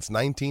jeweler since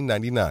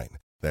 1999.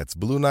 That's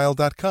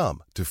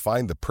BlueNile.com to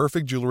find the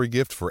perfect jewelry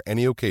gift for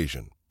any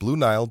occasion.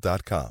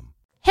 BlueNile.com.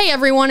 Hey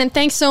everyone, and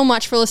thanks so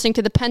much for listening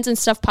to the Pens and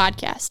Stuff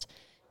podcast.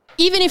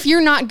 Even if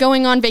you're not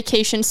going on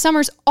vacation,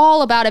 summer's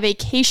all about a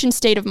vacation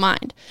state of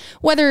mind.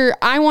 Whether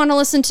I want to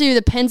listen to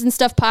the Pens and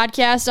Stuff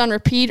podcast on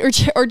repeat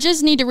or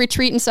just need to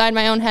retreat inside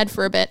my own head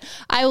for a bit,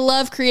 I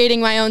love creating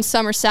my own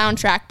summer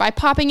soundtrack by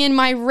popping in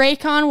my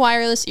Raycon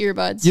wireless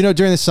earbuds. You know,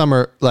 during the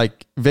summer,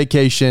 like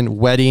vacation,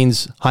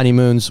 weddings,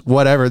 honeymoons,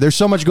 whatever, there's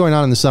so much going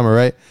on in the summer,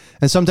 right?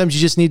 And sometimes you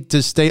just need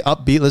to stay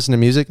upbeat, listen to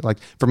music. Like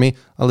for me,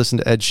 I listen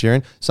to Ed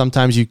Sheeran.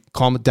 Sometimes you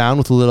calm it down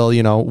with a little,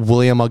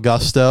 William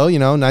Augusto,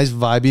 nice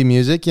vibey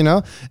music,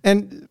 and,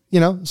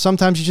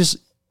 sometimes you just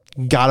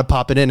got to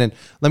pop it in. And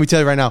let me tell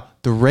you right now,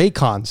 the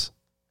Raycons,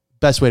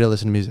 best way to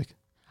listen to music.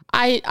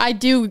 I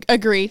do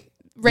agree.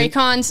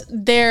 Raycons,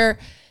 their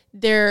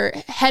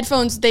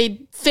headphones,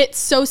 they fit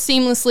so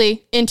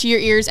seamlessly into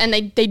your ears and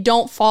they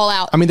don't fall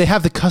out. I mean, they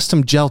have the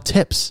custom gel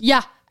tips.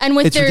 Yeah. And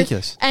with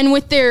ridiculous. And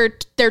with their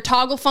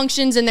toggle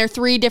functions and their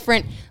 3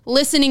 different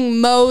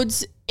listening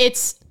modes,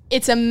 it's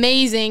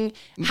amazing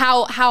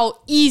how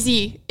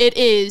easy it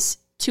is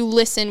to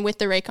listen with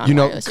the Raycon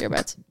wireless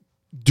earbuds.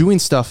 Doing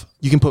stuff,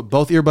 you can put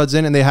both earbuds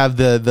in and they have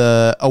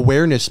the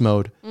awareness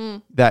mode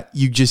that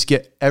you just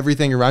get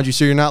everything around you.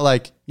 So you're not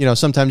like,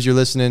 sometimes you're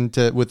listening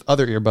to with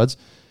other earbuds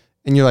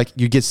and you're like,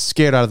 you get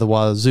scared out of the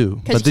wazoo.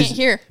 Because you can't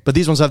hear. But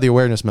these ones have the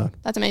awareness mode.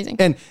 That's amazing.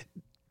 And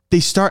they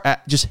start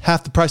at just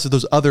half the price of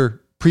those other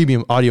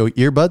premium audio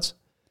earbuds,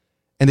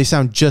 and they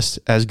sound just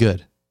as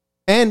good.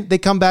 And they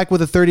come back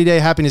with a 30-day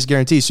happiness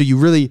guarantee, so you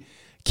really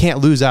can't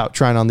lose out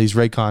trying on these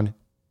Raycon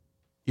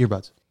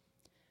earbuds.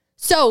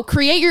 So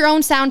create your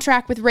own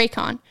soundtrack with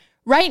Raycon.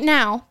 Right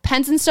now,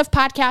 Pens and Stuff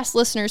podcast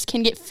listeners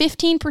can get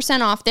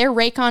 15% off their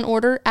Raycon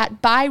order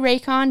at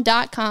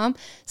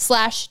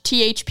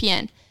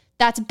buyraycon.com/THPN.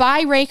 That's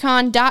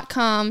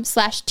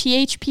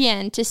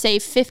buyraycon.com/THPN to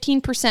save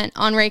 15%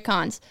 on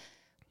Raycons.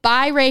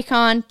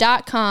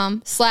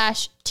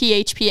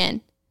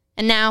 buyraycon.com/THPN.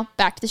 And now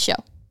back to the show.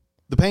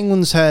 The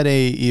Penguins had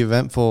a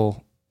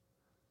eventful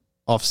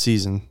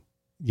offseason.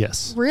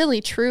 Yes. Really,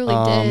 truly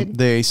did.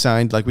 They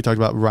signed, like we talked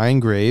about,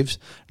 Ryan Graves,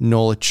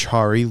 Noel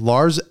Achari,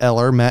 Lars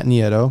Eller, Matt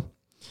Nieto,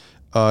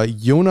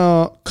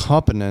 Jona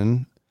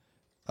Koppanen,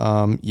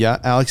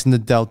 Alex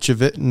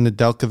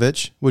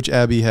Nedeljkovic, which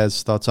Abby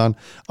has thoughts on,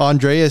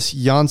 Andreas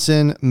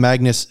Janssen,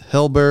 Magnus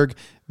Hellberg,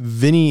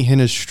 Vinny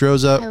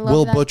Hinostroza,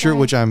 Will Butcher, guy.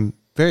 which I'm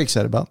very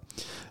excited about.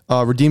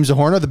 Radim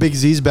Zahorna, the Big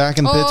Z's back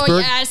in Pittsburgh. Oh,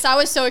 yes. I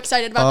was so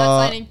excited about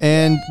that signing.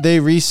 And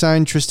they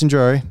re-signed Tristan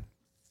Jarry.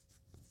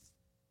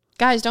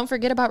 Guys, don't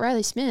forget about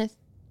Riley Smith.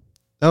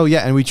 Oh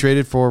yeah, and we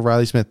traded for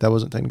Riley Smith. That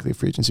wasn't technically a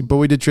free agency, but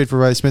we did trade for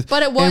Riley Smith.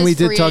 But it was and we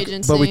did free talk,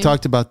 agency. But we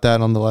talked about that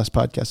on the last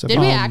podcast. Did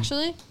we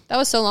actually? That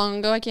was so long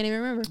ago, I can't even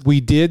remember. We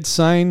did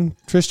sign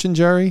Tristan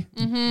Jarry.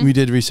 Mm-hmm. We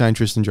did re-sign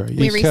Tristan Jarry.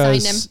 We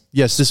re-signed him.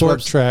 Yes, this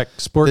Sport Track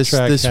this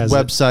has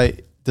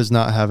website does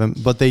not have him,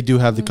 but they do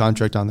have the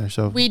contract on there.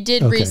 So we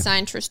did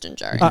re-sign Tristan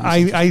Jarry.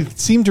 I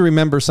seem to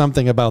remember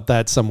something about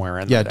that somewhere.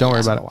 In yeah, there. don't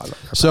worry about it.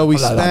 So we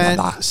spent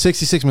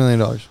 $66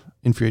 million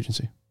in free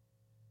agency.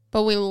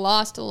 But we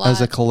lost a lot.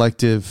 As a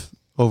collective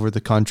over the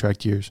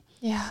contract years.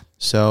 Yeah.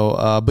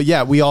 So, but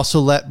yeah, we also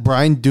let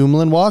Brian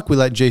Dumoulin walk. We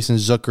let Jason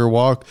Zucker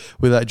walk.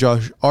 We let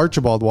Josh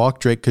Archibald walk.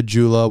 Drake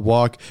Kajula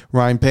walk.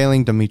 Ryan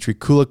Paling, Dmitry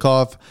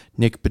Kulikov,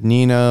 Nick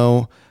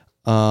Bonino,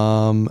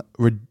 nope,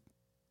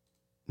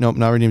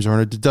 not Redeems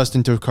Horner,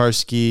 Dustin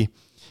Tokarski,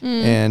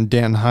 and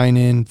Dan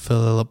Heinen,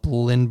 Philip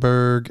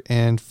Lindbergh,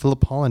 and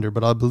Philip Hollander.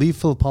 But I believe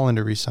Philip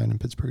Hollander re-signed in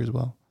Pittsburgh as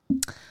well.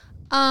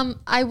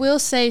 I will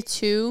say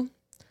too,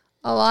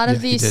 a lot of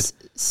these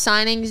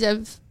signings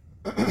of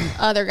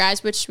other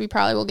guys, which we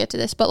probably will get to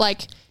this, but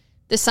like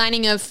the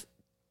signing of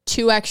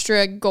 2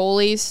 extra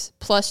goalies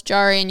plus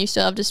Jarry, and you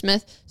still have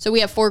DeSmith. So we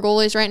have 4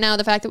 goalies right now.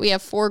 The fact that we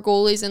have 4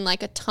 goalies and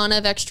like a ton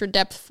of extra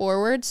depth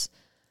forwards,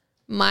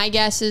 my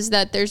guess is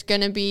that there's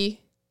going to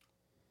be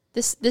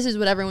this is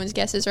what everyone's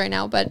guess is right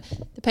now, but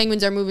the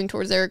Penguins are moving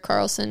towards Erik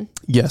Karlsson.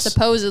 Yes.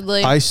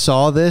 Supposedly. I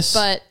saw this,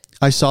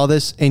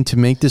 and to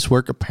make this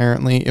work,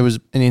 apparently, it was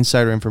an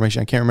insider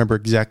information. I can't remember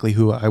exactly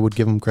who I would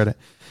give them credit.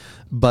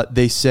 But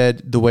they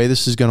said the way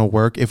this is going to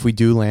work, if we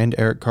do land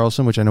Erik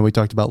Karlsson, which I know we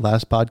talked about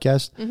last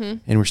podcast,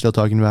 and we're still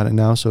talking about it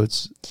now, so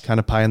it's kind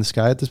of pie in the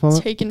sky at this moment.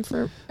 It's taken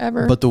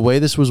forever. But the way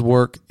this was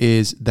work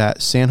is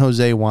that San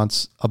Jose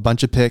wants a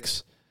bunch of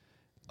picks,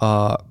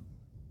 Ty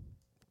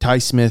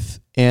Smith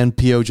and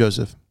P.O.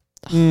 Joseph.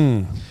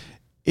 And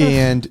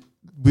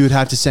we would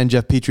have to send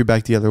Jeff Petrie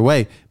back the other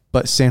way.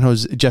 But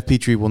Jeff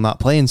Petrie will not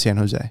play in San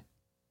Jose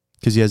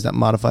because he has that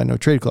modified no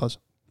trade clause.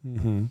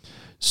 Mm-hmm.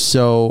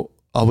 So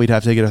we'd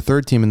have to get a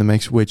third team in the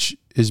mix, which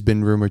has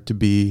been rumored to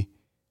be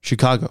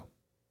Chicago.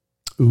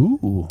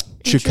 Ooh.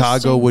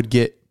 Chicago would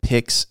get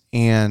picks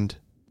and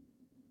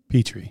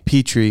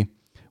Petrie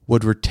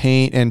would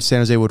retain, and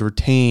San Jose would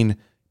retain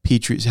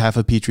half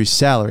of Petrie's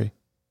salary.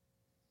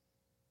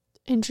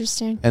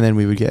 Interesting. And then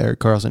we would get Erik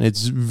Karlsson.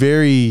 It's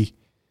very...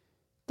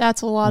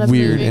 That's a lot of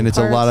weird, moving and it's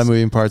parts. a lot of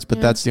moving parts, but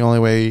that's the only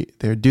way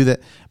they would do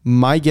that.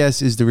 My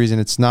guess is the reason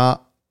it's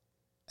not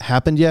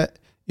happened yet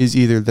is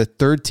either the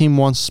third team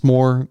wants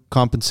more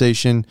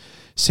compensation,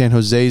 San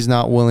Jose's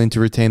not willing to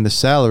retain the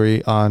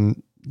salary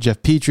on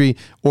Jeff Petrie,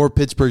 or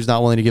Pittsburgh's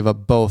not willing to give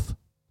up both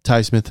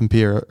Ty Smith and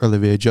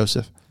Pierre-Olivier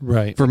Joseph.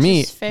 Right. For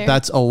me,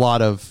 that's a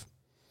lot of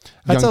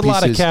That's a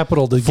lot of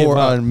capital to give for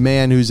up. a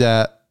man who's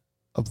at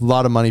a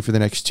lot of money for the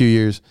next 2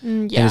 years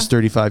and is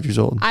 35 years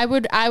old. I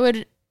would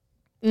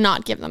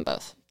not give them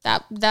both.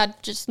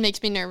 That just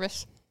makes me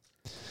nervous.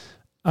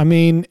 I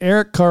mean,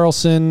 Erik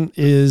Karlsson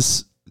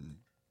is,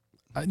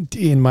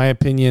 in my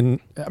opinion,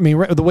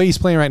 the way he's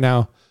playing right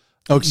now.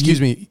 Oh, excuse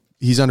me.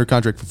 He's under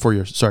contract for 4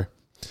 years. Sorry.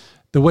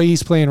 The way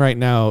he's playing right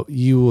now, do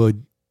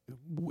you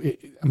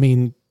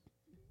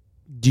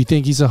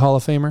think he's a Hall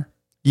of Famer?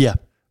 Yeah.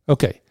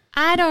 Okay.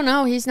 I don't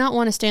know. He's not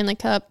won a Stanley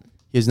Cup.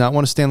 He has not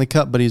won a Stanley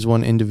Cup, but he's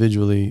won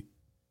individually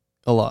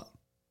a lot.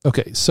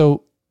 Okay.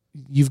 So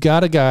you've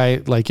got a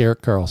guy like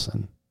Erik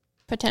Karlsson.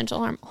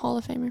 Potential Hall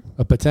of Famer.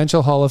 A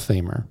potential Hall of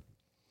Famer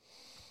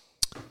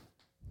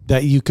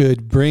that you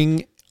could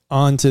bring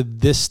onto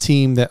this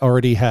team that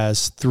already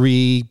has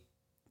 3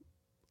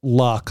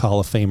 lock Hall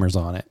of Famers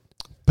on it.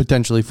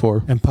 Potentially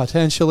 4. And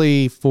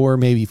potentially 4,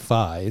 maybe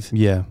 5.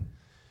 Yeah.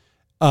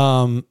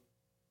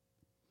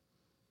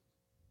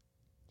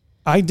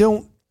 I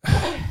don't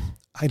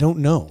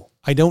know.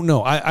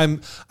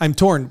 I'm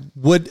torn.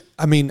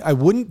 I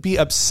wouldn't be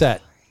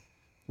upset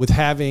with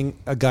having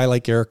a guy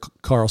like Erik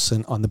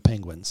Karlsson on the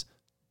Penguins,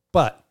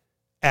 but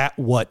at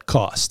what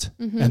cost?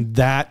 Mm-hmm. And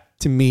that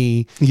to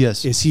me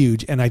is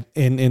huge.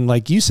 And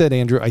like you said,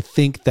 Andrew, I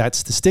think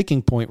that's the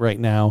sticking point right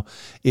now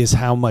is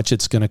how much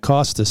it's going to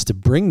cost us to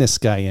bring this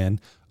guy in.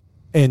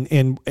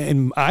 And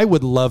I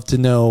would love to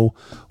know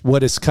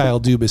what is Kyle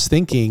Dubas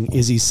thinking.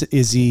 Is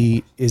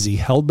he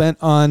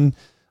hellbent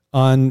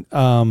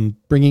on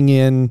bringing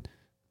in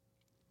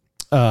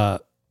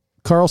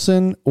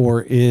Karlsson,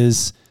 or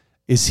is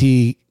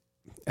he?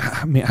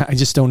 I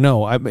just don't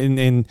know. If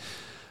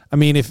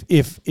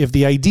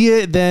the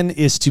idea then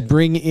is to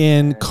bring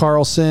in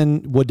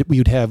Karlsson, we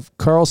would have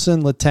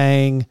Karlsson,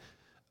 Letang,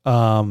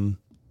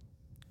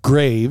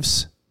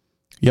 Graves.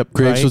 Yep,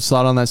 Graves would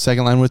slot on that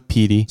second line with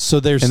Petey.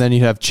 So and then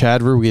you'd have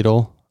Chad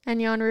Ruedel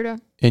and Jan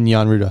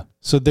Ruda.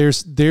 So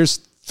there's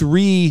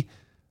 3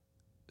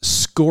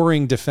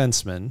 scoring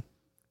defensemen,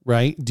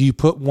 right? Do you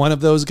put one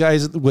of those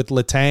guys with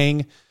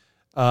Letang,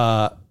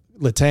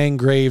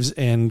 Graves,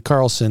 and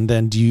Karlsson?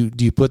 Then do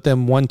you put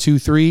them 1, 2,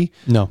 3?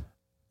 No.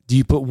 Do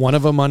you put one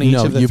of them on each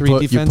of the 3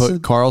 defenses? You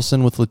put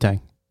Karlsson with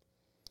Letang.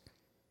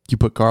 You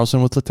put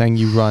Carlson with Letang,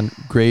 you run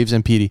Graves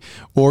and Petey.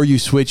 Or you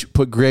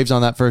put Graves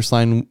on that first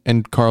line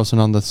and Carlson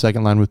on the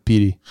second line with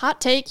Petey.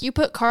 Hot take, you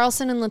put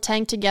Carlson and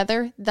Letang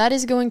together, that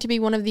is going to be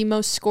one of the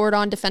most scored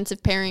on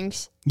defensive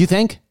pairings. You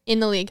think?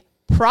 In the league.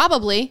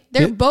 Probably.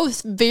 They're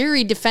both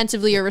very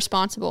defensively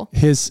irresponsible.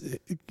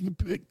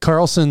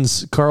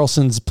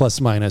 Carlson's plus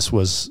minus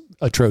was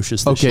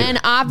atrocious this year. And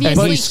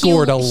obviously he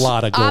scored a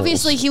lot of goals.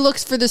 Obviously he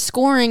looks for the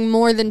scoring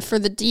more than for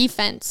the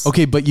defense.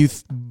 Okay, but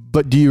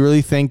do you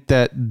really think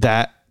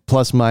that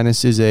plus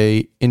minus is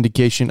a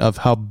indication of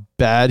how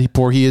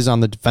poor he is on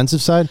the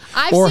defensive side,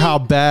 how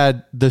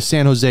bad the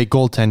San Jose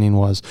goaltending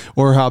was,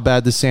 or how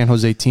bad the San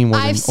Jose team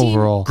was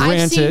overall?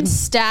 I've seen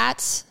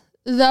stats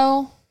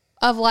though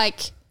of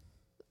like,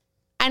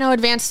 I know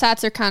advanced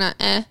stats are kind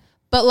of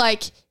but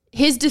like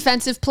his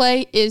defensive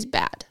play is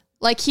bad.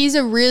 Like he's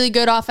a really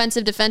good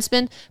offensive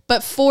defenseman,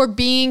 but for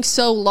being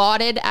so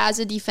lauded as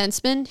a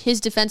defenseman,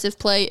 his defensive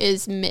play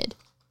is mid.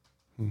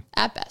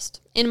 At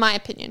best, in my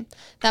opinion.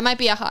 That might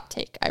be a hot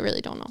take. I really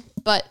don't know.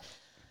 But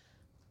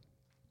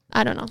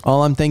I don't know.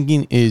 All I'm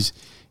thinking is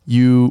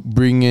you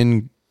bring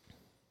in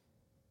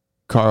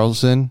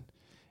Carlson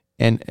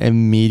and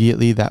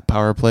immediately that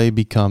power play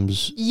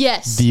becomes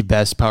the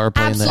best power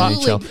play in the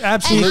NHL.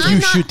 Absolutely. If you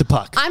shoot the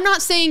puck. I'm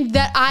not saying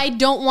that I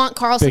don't want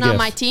Carlson on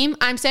my team.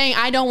 I'm saying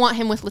I don't want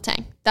him with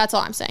Letang. That's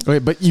all I'm saying. Okay,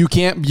 but you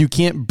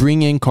can't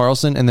bring in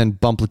Carlson and then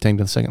bump Letang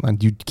to the second line.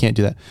 You can't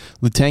do that.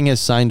 Letang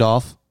has signed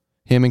off.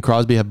 Him and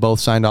Crosby have both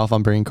signed off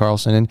on bringing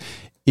Carlson in.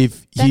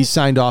 If he's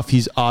signed off,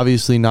 he's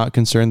obviously not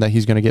concerned that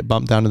he's going to get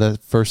bumped down to the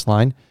first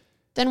line.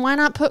 Then why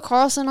not put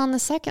Carlson on the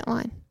second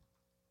line?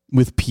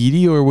 With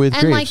Petey or with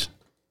Graves?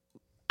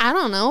 I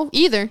don't know,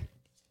 either.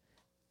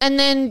 And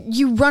then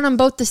you run them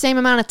both the same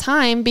amount of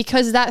time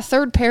because that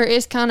third pair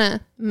is kind of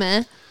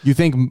meh. You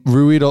think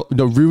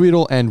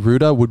Ruhwedel and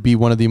Ruda would be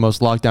one of the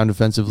most locked down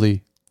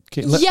defensively?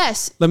 Okay,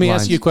 yes. Let me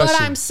ask you a question.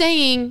 But I'm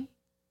saying,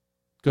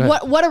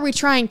 what are we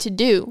trying to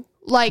do?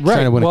 Like,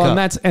 right. Well,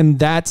 that's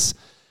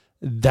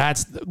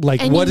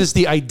like, what is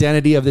the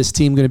identity of this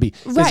team going to be?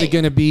 Right. Is it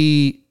going to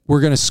be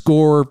we're going to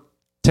score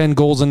 10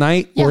 goals a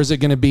night, or is it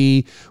going to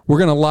be we're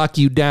going to lock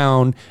you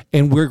down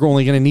and we're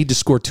only going to need to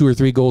score 2 or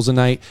 3 goals a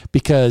night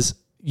because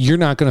you're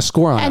not going to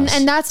score on us?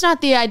 And that's not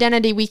the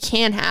identity we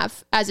can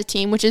have as a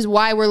team, which is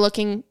why we're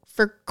looking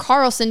for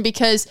Carlson,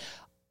 because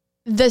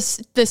the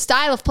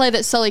style of play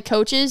that Sully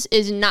coaches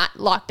is not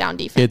lockdown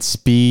defense. It's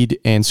speed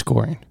and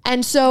scoring.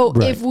 And so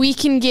if we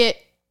can get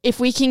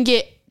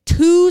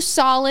 2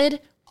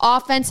 solid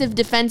offensive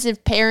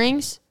defensive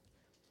pairings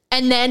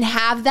and then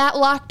have that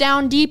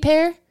lockdown D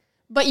pair,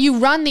 but you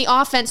run the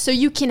offense so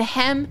you can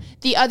hem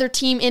the other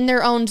team in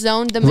their own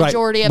zone the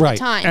majority of the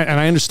time. And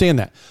I understand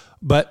that.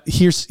 But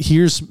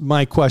here's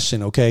my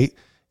question, okay?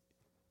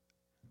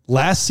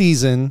 Last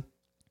season,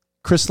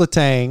 Chris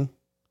Letang,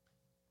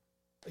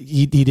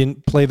 he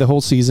didn't play the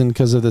whole season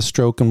because of the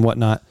stroke and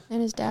whatnot.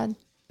 And his dad.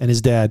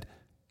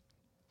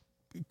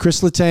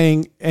 Chris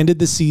Letang ended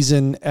the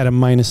season at a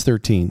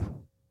 -13.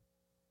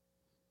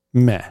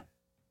 Meh.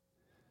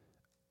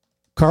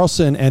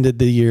 Carlson ended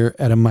the year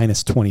at a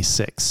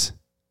 -26.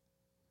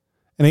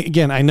 And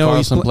again, I know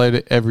Carlson played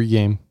it every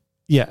game.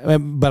 Yeah,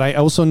 but I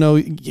also know,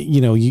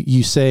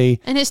 you say...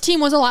 And his team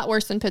was a lot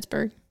worse than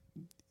Pittsburgh.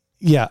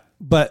 Yeah,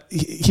 but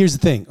here's the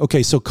thing.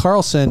 Okay, so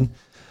Carlson,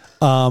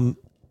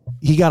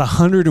 he got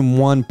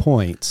 101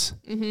 points.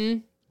 Mm-hmm.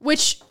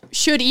 Which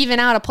should even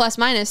out a plus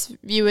minus,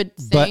 you would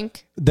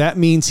think. But that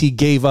means he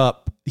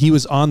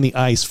was on the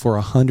ice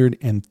for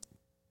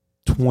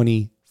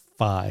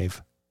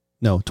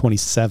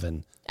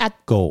 27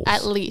 goals.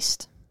 At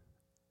least.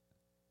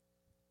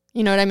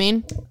 You know what I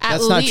mean?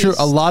 That's not true.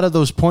 A lot of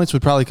those points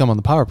would probably come on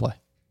the power play.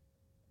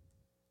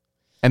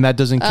 And that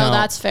doesn't count. Oh,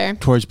 that's fair.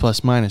 Towards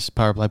plus minus.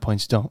 Power play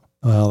points don't.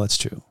 Well, that's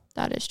true.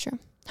 That is true.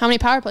 How many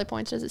power play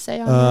points does it say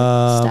on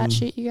the stat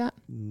sheet you got?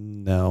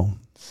 No.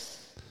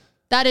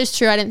 That is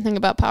true. I didn't think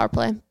about power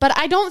play. But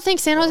I don't think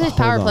San Jose's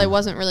power play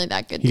wasn't really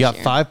that good. He got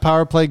 5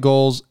 power play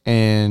goals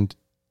and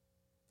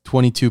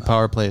 22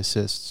 power play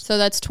assists. So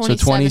that's 27.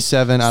 So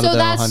 27 out of the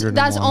 100.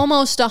 That's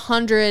almost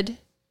 100.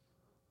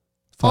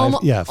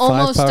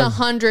 Almost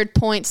 100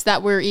 points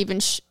that were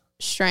even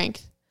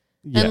strength.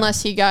 Yeah.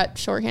 Unless he got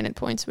shorthanded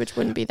points, which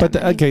wouldn't be that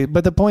many.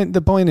 But the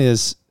point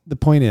is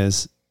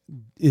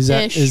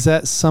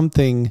that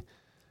something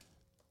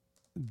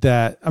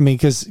that, I mean,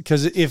 because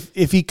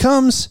if he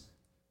comes,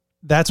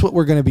 that's what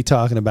we're going to be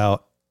talking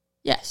about.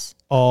 Yes.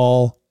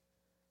 All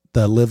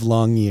the live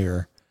long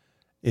year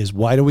is,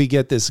 why do we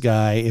get this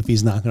guy if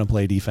he's not going to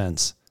play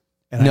defense?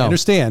 And I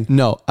understand.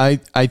 No, I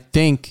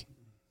think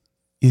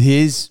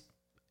his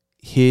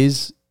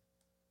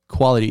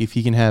quality, if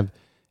he can have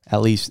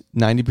at least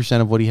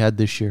 90% of what he had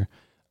this year,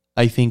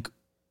 I think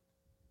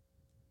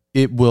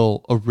it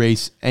will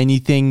erase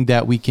anything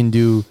that we can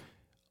do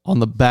on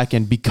the back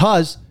end,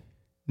 because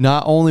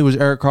not only was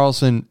Erik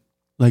Karlsson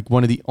like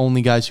one of the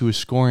only guys who was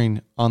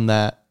scoring on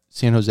that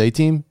San Jose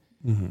team,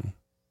 mm-hmm.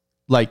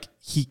 like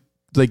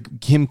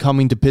him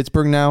coming to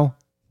Pittsburgh now,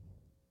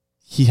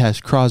 he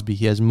has Crosby,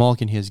 he has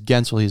Malkin, he has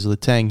Gensel, he has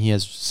Letang, he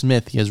has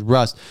Smith, he has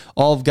Rust,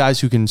 all of guys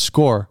who can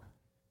score.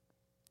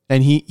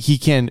 And he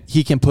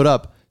can put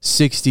up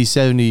 60,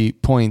 70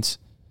 points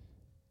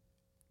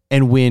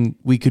and win.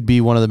 We could be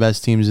one of the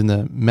best teams in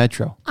the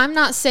Metro. I'm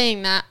not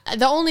saying that.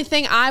 The only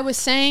thing I was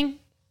saying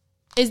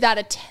is that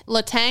a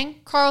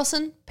Letang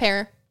Carlson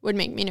pair would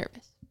make me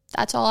nervous.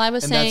 That's all I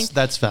was saying.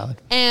 That's valid.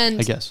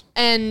 And I guess.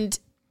 And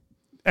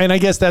I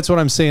guess that's what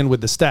I'm saying with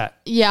the stat.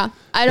 Yeah,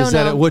 I don't know. Is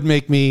that it would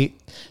make me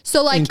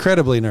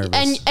incredibly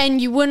nervous. And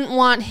you wouldn't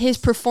want his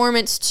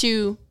performance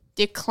to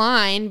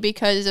decline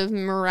because of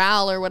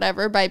morale or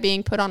whatever by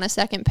being put on a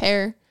second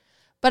pair.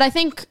 But I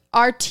think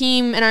our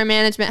team and our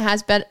management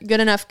has good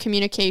enough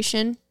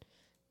communication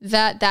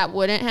that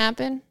wouldn't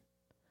happen.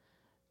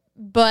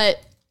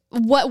 But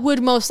what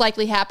would most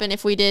likely happen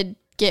if we did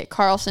get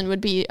Carlson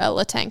would be a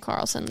Letang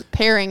Carlson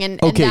pairing, and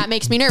that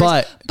makes me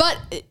nervous. But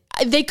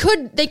they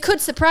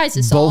could surprise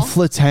us all. Both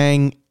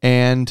Letang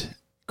and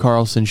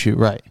Carlson shoot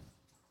right.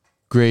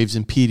 Graves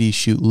and PD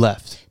shoot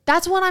left.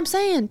 That's what I'm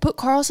saying. Put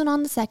Carlson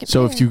on the second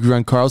So pair. if you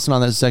run Carlson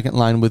on that second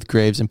line with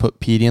Graves and put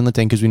PD and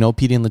Letang, because we know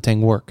PD and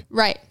Letang work.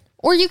 Right.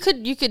 Or you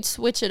could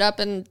switch it up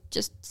and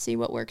just see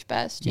what works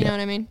best. You know what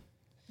I mean?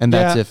 And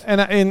that's if.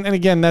 And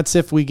again, that's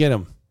if we get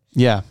him.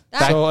 Yeah.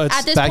 At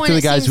this point,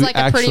 it seems like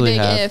a pretty big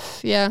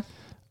if. Yeah.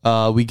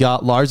 We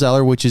got Lars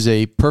Eller, which is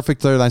a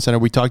perfect third line center.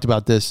 We talked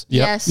about this.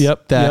 Yes.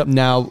 Yep.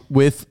 Now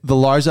with the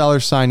Lars Eller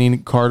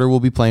signing, Carter will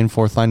be playing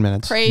fourth line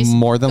minutes. Praise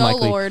more than the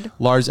likely. Lord.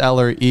 Lars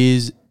Eller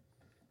is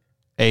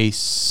a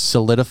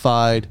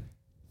solidified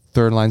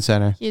third line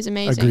center. He is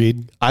amazing.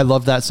 Agreed. I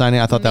love that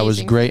signing. I thought that was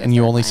Amazing great. for And the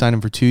you third only line. signed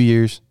him for 2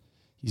 years.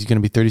 He's going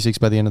to be 36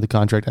 by the end of the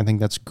contract. I think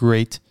that's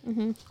great.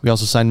 Mm-hmm. We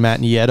also signed Matt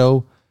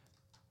Nieto.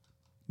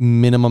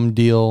 Minimum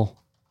deal.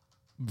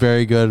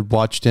 Very good.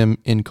 Watched him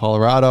in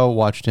Colorado.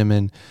 Watched him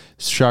in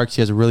Sharks.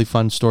 He has a really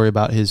fun story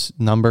about his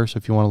number. So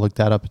if you want to look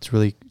that up, it's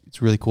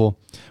really cool.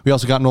 We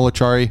also got Nola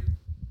Chari,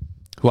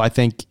 who I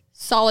think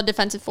Solid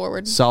defensive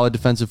forward. solid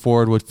defensive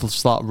forward with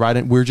slot right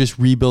in. We're just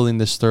rebuilding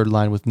this third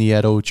line with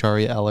Nieto,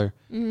 Chari, Eller.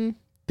 Mm-hmm.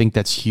 Think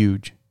that's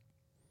huge.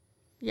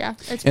 Yeah.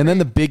 And then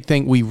the big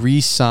thing, we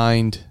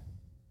re-signed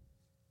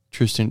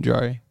Tristan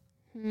Jarry.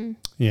 Mm-hmm.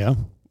 Yeah.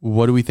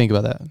 What do we think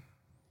about that?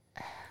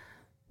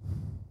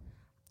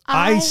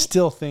 I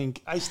still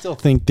think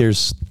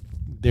there's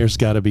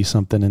got to be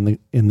something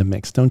in the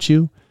mix, don't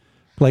you?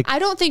 Like I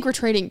don't think we're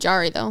trading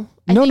Jari though.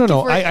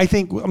 No. I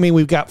think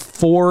we've got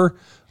three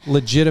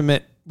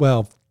legitimate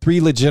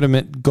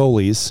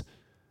goalies.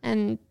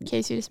 And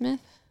Casey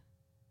Smith.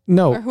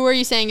 No. Or who are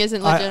you saying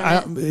isn't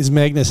legitimate? Is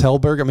Magnus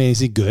Hellberg? I mean, is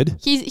he good?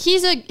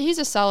 He's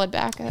a solid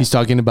backup. He's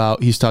talking about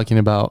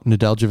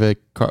Nedeljkovic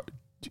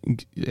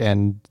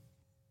and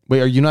wait,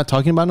 are you not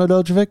talking about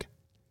Nedeljkovic?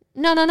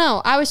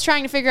 No. I was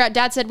trying to figure out.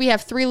 Dad said we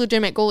have 3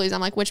 legitimate goalies.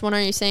 I'm like, which one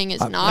are you saying is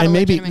not a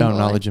legitimate goalie?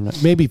 Not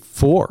legitimate. Maybe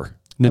 4.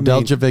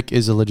 Nedeljkovic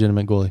is a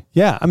legitimate goalie.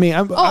 Yeah, I mean,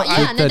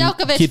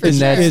 Nedeljkovic keep for the sure.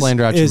 net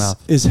slander out your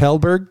mouth. Is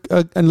Hellberg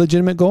a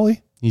legitimate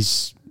goalie?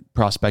 He's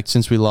prospect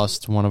since we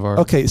lost one of our.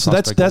 Okay, so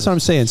that's what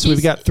I'm saying. So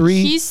we've got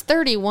 3. He's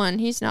 31.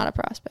 He's not a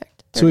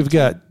prospect. 32. So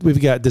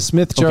we've got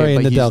DeSmith, Jarry,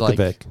 and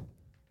Nedeljkovic.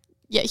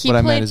 Yeah,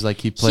 I meant is like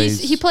he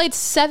plays. He played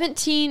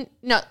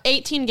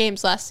 18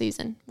 games last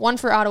season. 1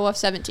 for Ottawa,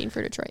 17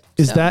 for Detroit.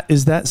 Is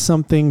that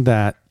something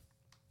that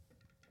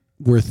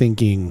we're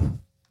thinking?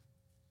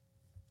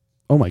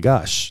 Oh my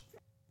gosh,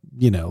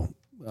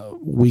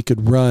 we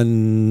could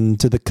run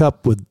to the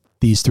cup with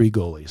these 3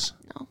 goalies.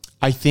 No.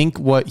 I think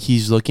what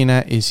he's looking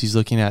at is the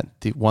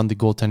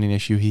goaltending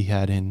issue he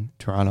had in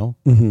Toronto,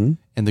 Mm-hmm.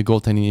 and the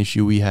goaltending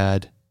issue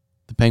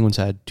the Penguins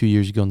had 2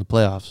 years ago in the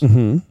playoffs.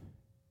 Mm-hmm.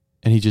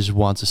 And he just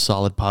wants a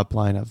solid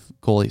pipeline of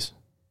goalies.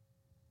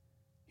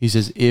 He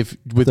says if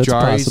with That's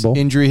Jari's possible.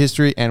 injury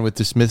history and with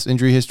the Smith's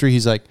injury history,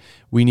 he's like,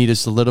 we need a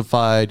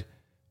solidified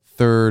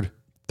third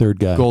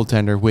guy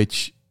goaltender,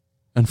 which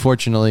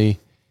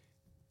unfortunately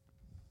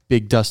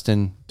Big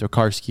Dustin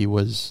Tokarski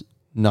was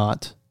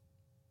not.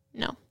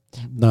 No.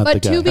 Not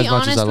But the guy. to be As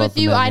much as I honest love with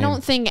the you, man I name.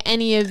 don't think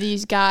any of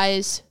these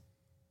guys,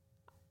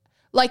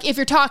 like if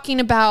you're talking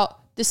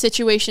about the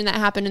situation that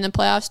happened in the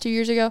playoffs 2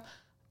 years ago,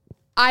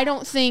 I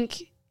don't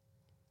think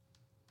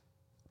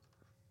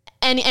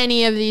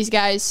any of these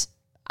guys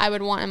I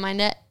would want in my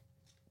net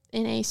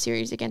in a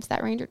series against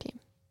that Ranger team.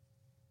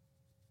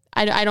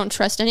 I don't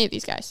trust any of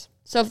these guys.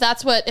 So if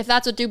that's what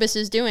Dubas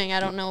is doing, I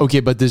don't know. Okay,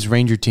 but this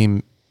Ranger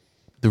team,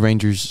 the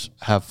Rangers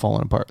have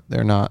fallen apart.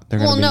 They're not. They're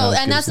Well, gonna be no, not as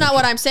and good that's as not they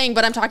what I'm saying,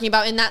 but I'm talking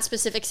about in that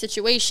specific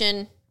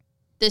situation,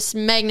 this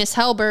Magnus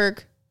Hellberg,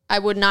 I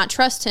would not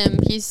trust him.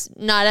 He's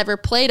not ever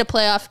played a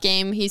playoff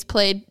game. He's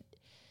played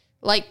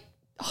like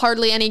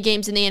hardly any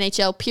games in the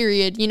NHL,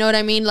 period. You know what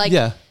I mean? Like,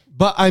 yeah,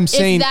 but I'm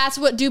saying if that's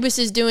what Dubas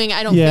is doing,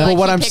 I don't Yeah. feel like but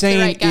what he I'm picked saying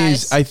the right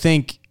guys. is, I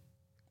think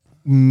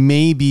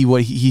maybe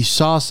what he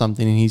saw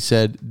something and he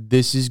said,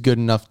 this is good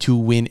enough to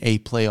win a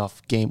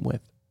playoff game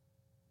with.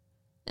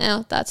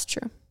 No, that's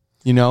true.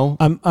 You know,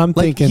 I'm like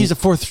thinking he's a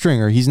fourth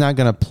stringer. He's not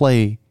going to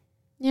play.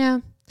 Yeah.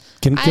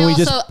 Can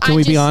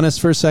we be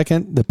honest for a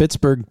second? The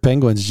Pittsburgh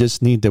Penguins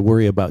just need to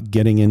worry about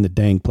getting in the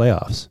dang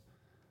playoffs.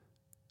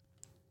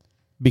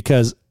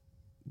 Because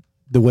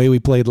the way we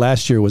played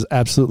last year was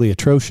absolutely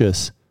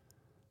atrocious.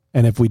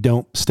 And if we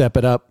don't step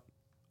it up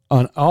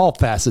on all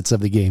facets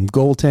of the game,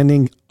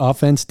 goaltending,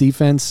 offense,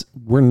 defense,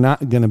 we're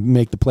not going to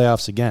make the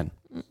playoffs again.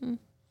 Mm-mm.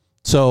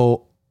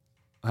 So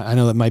I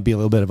know that might be a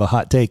little bit of a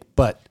hot take,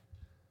 but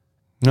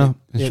no,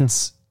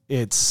 it's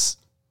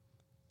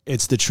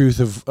the truth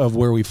of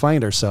where we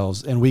find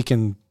ourselves, and we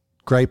can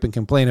gripe and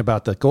complain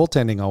about the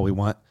goaltending all we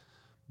want.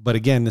 But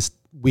again,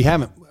 they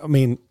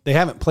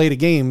haven't played a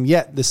game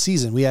yet this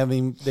season. They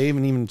haven't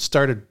even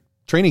started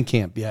training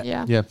camp yet.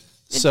 Yeah.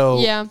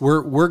 So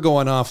we're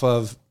going off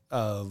of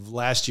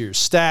last year's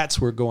stats.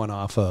 We're going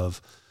off of,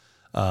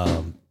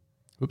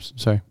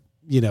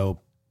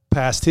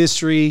 past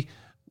history.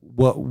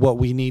 What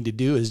we need to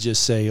do is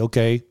just say,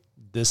 okay,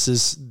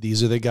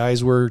 these are the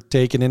guys we're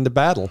taking into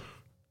battle.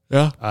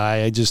 Yeah.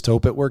 I just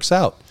hope it works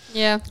out.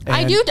 Yeah.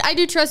 I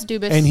do trust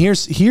Dubas. And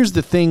here's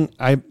the thing.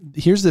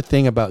 Here's the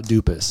thing about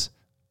Dubas,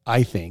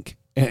 I think,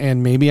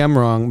 and maybe I'm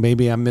wrong,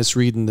 maybe I'm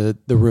misreading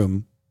the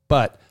room,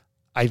 but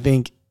I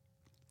think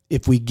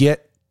if we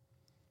get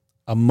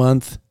a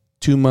month,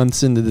 2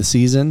 months into the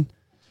season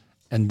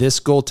and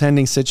this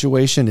goaltending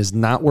situation is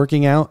not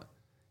working out,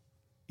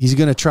 he's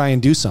going to try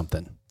and do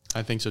something.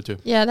 I think so too.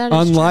 Yeah, that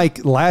is unlike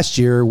true. Last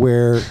year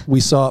where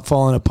we saw it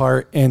falling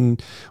apart and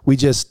we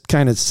just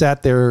kind of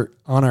sat there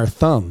on our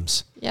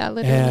thumbs. Yeah,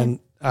 literally.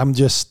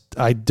 And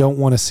I don't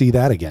want to see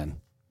that again.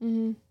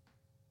 Mm-hmm.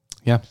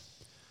 Yeah.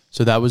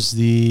 So that was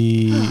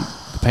the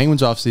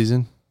Penguins off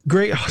season.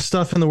 Great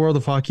stuff in the world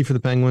of hockey for the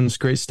Penguins.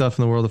 Great stuff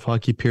in the world of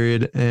hockey,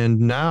 period.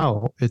 And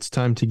now it's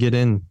time to get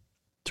in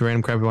to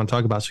random crap we want to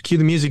talk about. So cue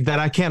the music that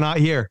I cannot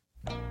hear.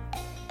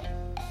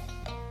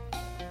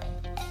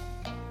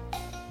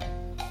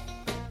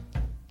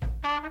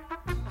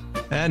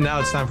 And now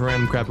it's time for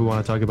random crap we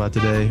want to talk about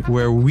today,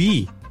 where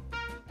we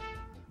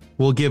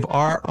will give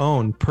our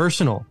own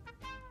personal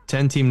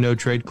 10-team no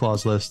trade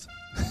clause list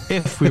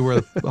if we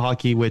were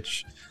hockey,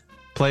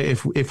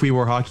 if we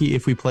were hockey,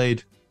 if we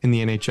played in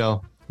the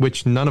NHL,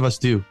 which none of us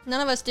do. None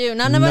of us do.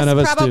 None of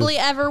us probably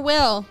ever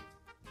will.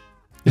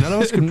 None of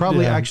us could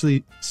probably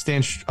actually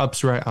stand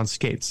upright on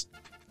skates.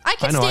 I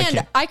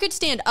could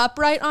stand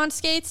upright on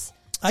skates.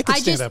 I could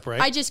stand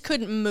upright. I just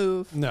couldn't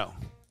move. No.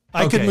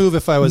 I could move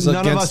if I was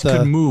None against of us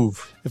could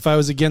move. If I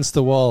was against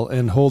the wall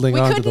and holding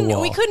onto the wall.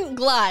 We couldn't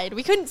glide.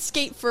 We couldn't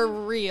skate for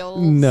real.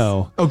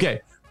 No. Okay.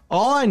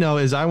 All I know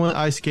is I went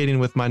ice skating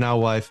with my now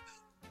wife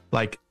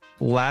like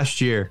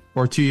last year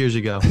or 2 years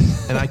ago,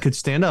 and I could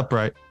stand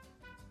upright.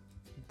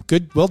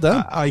 Good. Well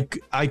done.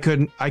 I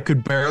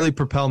could barely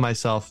propel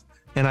myself,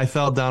 and I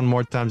fell down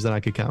more times than I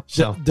could count.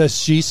 So does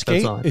she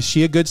skate? Is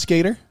she a good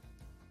skater?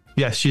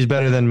 Yes, she's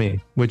better than me,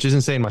 which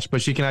isn't saying much,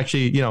 but she can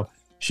actually,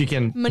 she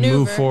can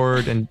move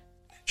forward, and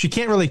she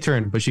can't really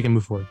turn, but she can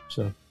move forward.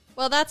 So,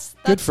 well, that's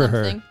good for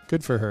something. her.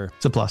 Good for her.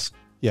 It's a plus.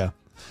 Yeah.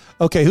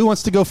 Okay, who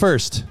wants to go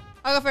first?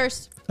 I'll go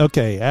first.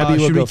 Okay, Abby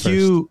will go first. Should we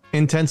cue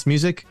intense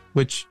music?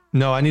 Which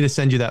no, I need to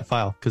send you that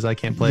file because I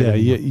can't play it.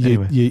 Yeah,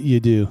 anyway. you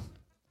do.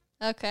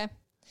 Okay.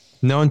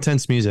 No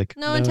intense music.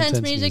 No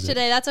intense music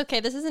today. That's okay.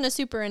 This isn't a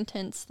super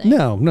intense thing.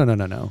 No.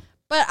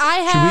 But I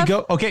have. Should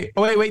we go? Okay.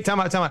 Oh, wait. Time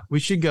out. We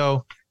should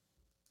go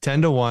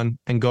 10-1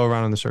 and go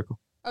around in the circle.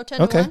 Oh,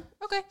 10-1?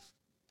 Okay.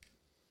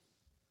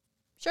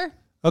 Sure.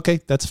 Okay,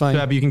 that's fine.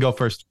 So, Abby, you can go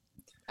first.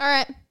 All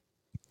right.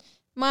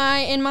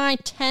 In my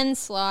 10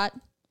 slot,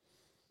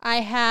 I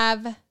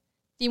have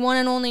the one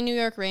and only New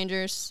York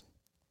Rangers.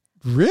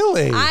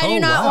 Really? I do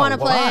not want to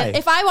play.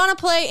 If I want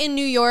to play in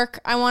New York,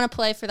 I want to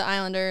play for the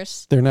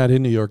Islanders. They're not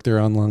in New York. They're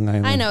on Long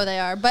Island. I know they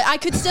are, but I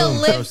could still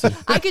live.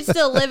 I could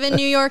still live in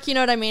New York. You know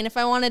what I mean? If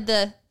I wanted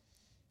to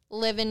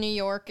live in New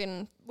York,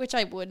 and which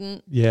I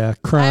wouldn't. Yeah,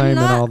 crime and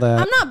all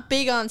that. I'm not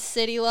big on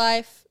city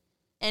life,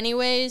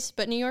 anyways.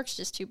 But New York's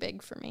just too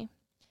big for me.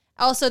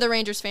 Also, the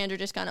Rangers fans are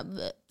just kind of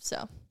bleh,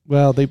 so.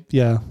 Well,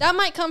 that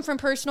might come from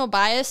personal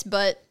bias,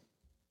 but.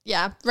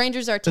 Yeah,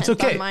 Rangers are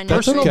 10th on my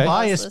personal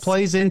bias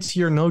plays into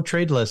your no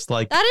trade list.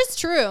 Like that is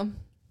true.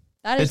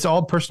 It's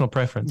all personal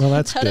preference. Well,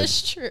 that's that good.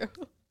 Is true.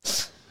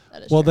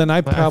 Well, then I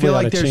probably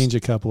ought to change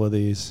a couple of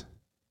these.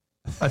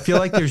 I feel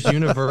like there's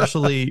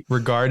universally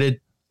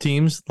regarded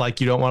teams like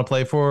you don't want to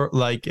play for,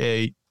 like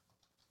a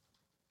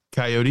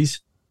Coyotes.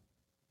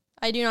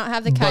 I do not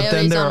have the Coyotes. But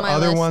then there on are my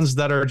other list. ones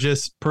that are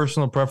just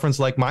personal preference,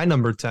 like my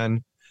number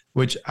 10,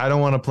 which I don't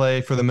want to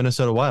play for the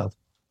Minnesota Wild.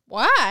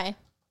 Why?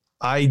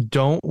 I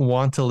don't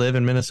want to live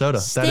in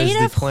Minnesota. That is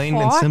the plain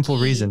and simple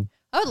reason.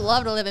 I would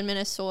love to live in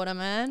Minnesota,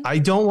 man. I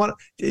don't want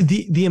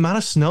the amount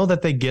of snow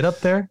that they get up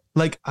there.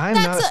 Like I'm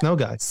not a snow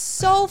guy.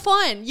 So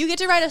fun. You get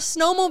to ride a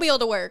snowmobile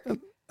to work.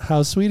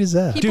 How sweet is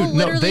that? People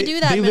literally do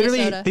that in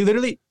Minnesota. They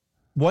literally,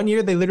 one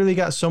year they literally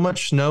got so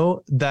much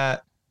snow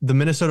that the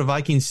Minnesota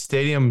Vikings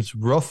stadium's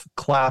roof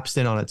collapsed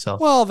in on itself.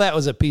 Well, that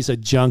was a piece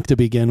of junk to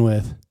begin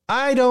with.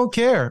 I don't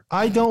care.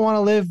 I don't want to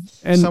live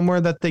somewhere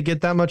that they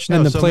get that much snow.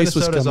 And the so place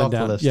Minnesota's was coming off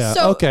down. the list. Yeah.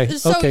 So, okay.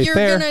 So you're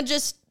fair. gonna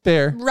just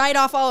Fair. Write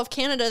off all of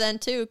Canada then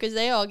too, because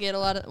they all get a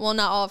lot of. Well,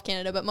 not all of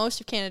Canada, but most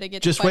of Canada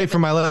gets. Just wait for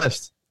my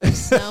list.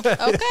 Snow.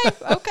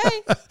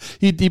 Okay.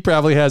 He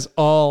probably has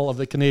all of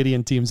the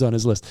Canadian teams on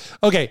his list.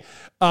 Okay.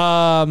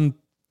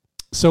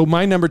 So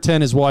my number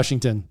 10 is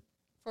Washington.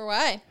 For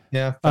why?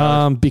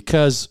 Yeah.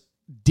 Because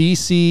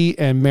DC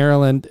and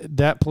Maryland,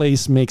 that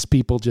place makes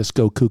people just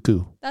go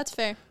cuckoo. That's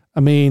fair.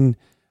 I mean,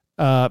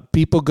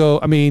 people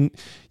go. I mean,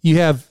 you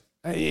have,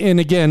 and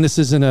again, this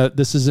isn't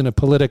a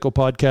political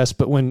podcast,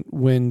 but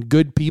when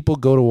good people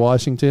go to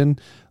Washington,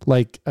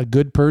 like a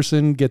good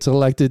person gets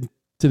elected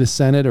to the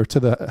Senate or to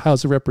the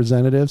House of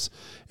Representatives,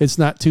 it's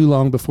not too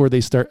long before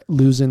they start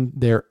losing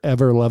their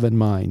ever-loving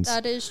minds.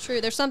 That is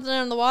true. There's something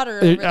in the water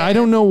over there. I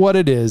don't know what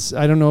it is.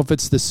 I don't know if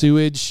it's the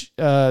sewage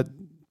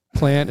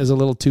plant is a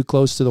little too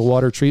close to the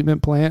water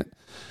treatment plant,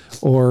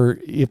 or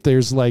if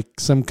there's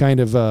like some kind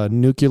of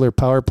nuclear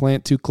power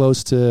plant too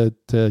close to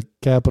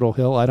Capitol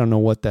Hill. I don't know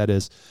what that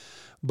is.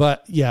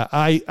 But yeah,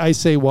 I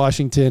say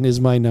Washington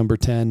is my number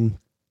 10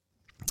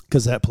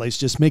 because that place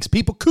just makes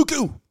people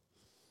cuckoo.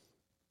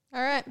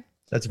 All right.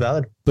 That's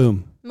valid.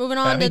 Boom. Moving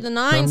on to the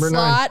 9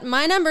 slot.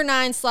 My number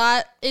 9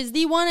 slot is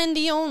the one and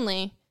the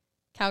only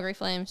Calgary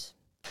Flames.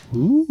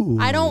 Ooh.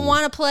 I don't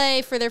want to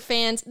play for their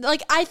fans.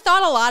 Like, I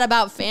thought a lot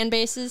about fan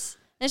bases.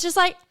 And it's just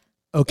like,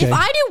 okay, if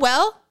I do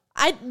well,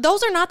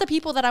 those are not the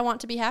people that I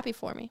want to be happy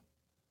for me.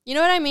 You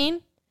know what I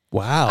mean?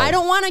 Wow. I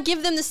don't want to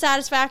give them the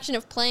satisfaction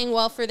of playing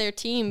well for their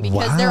team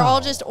because they're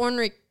all just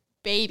ornery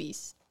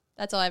babies.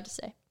 That's all I have to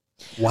say.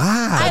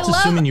 Wow. That's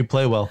assuming you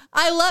play well.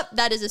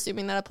 That is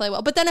assuming that I play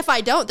well. But then if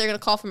I don't, they're going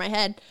to call for my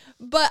head.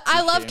 But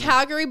I love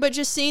Calgary, but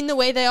just seeing the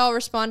way they all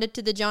responded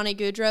to the Johnny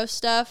Gaudreau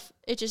stuff,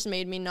 it just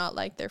made me not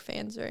like their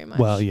fans very much.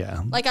 Well,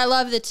 yeah. Like, I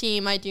love the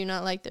team. I do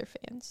not like their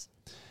fans.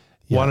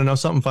 Yeah. Want to know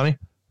something funny?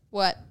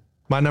 What?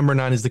 My number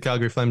 9 is the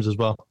Calgary Flames as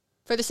well.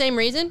 For the same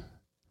reason?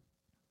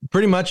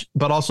 Pretty much,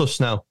 but also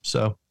snow.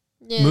 So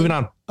Yeah. moving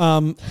on.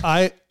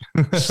 I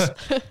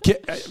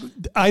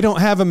don't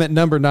have them at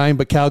number 9,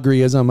 but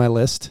Calgary is on my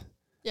list.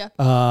 Yeah.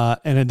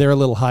 And they're a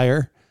little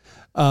higher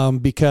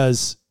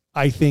because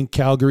I think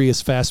Calgary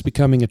is fast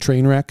becoming a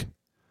train wreck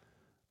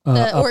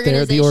up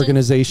there, the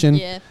organization.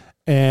 Yeah.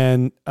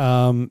 And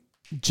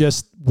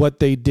just what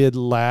they did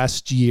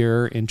last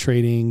year in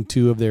trading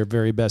 2 of their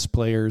very best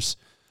players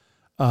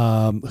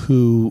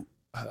who,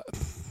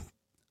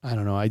 I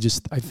don't know, I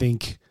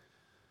think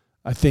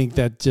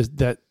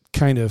that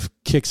kind of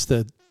kicks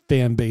the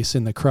fan base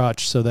in the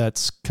crotch. So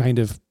that's kind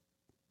of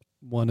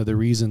one of the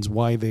reasons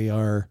why they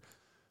are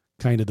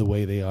kind of the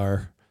way they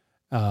are.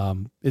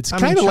 It's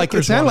kind of like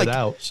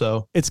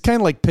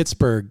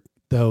Pittsburgh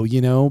though,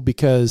 you know,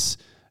 because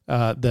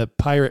the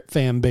Pirate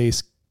fan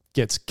base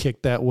gets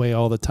kicked that way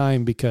all the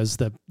time because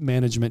the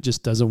management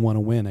just doesn't want to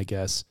win, I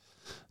guess.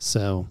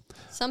 So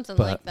something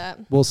like that.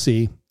 We'll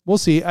see.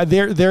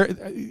 They're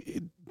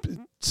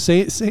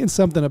saying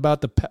something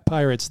about the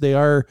Pirates. They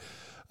are,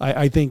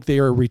 I think they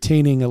are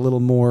retaining a little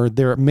more.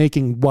 They're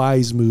making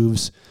wise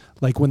moves.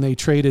 Like when they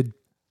traded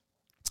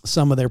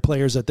some of their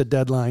players at the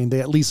deadline, they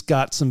at least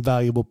got some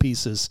valuable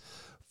pieces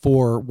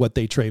for what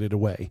they traded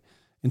away.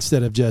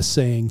 Instead of just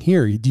saying,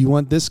 here, do you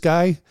want this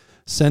guy?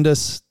 Send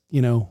us,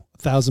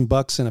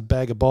 $1,000 and a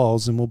bag of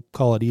balls and we'll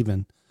call it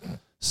even.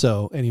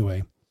 So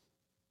anyway,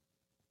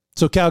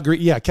 so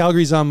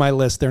Calgary's on my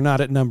list. They're not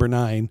at number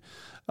 9.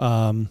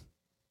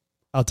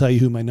 I'll tell you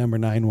who my number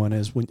 9 one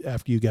is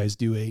after you guys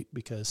do 8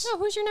 because. No,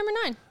 who's your number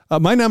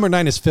 9? My number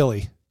 9 is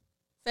Philly.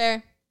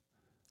 Fair.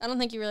 I don't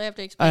think you really have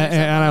to explain.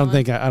 I don't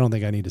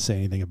think I need to say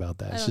anything about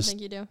that. I don't think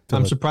you do.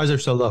 I'm surprised they're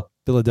so low.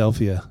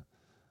 Philadelphia.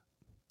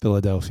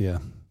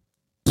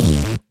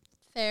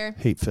 Fair.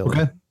 Hate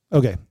Philly.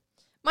 Okay.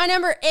 My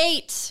number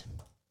 8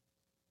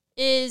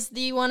 is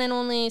the one and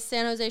only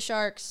San Jose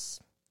Sharks.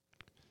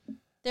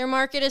 Their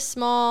market is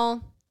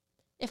small.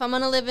 If I'm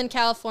going to live in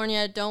California,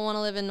 I don't want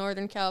to live in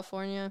Northern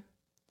California.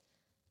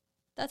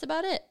 That's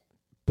about it.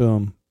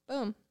 Boom.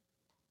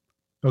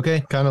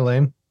 Okay, kind of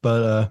lame,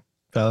 but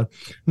valid.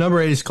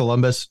 Number 8 is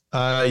Columbus.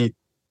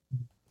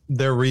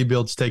 Their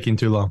rebuild's taking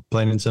too long,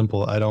 plain and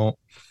simple. I don't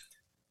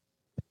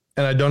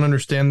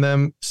understand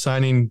them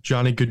signing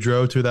Johnny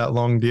Gaudreau to that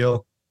long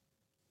deal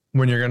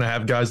when you're going to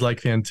have guys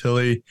like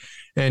Fantilli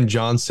and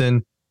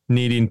Johnson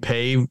needing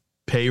pay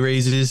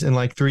raises in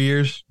like 3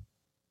 years.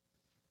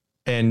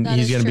 And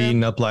he's going to be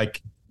eating up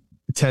like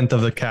 1/10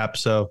 of the cap.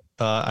 So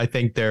I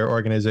think their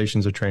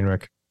organization's a train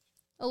wreck.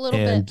 A little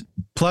bit.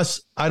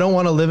 Plus, I don't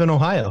want to live in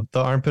Ohio,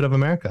 the armpit of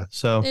America.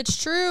 So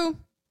it's true.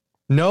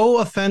 No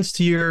offense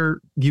to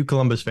you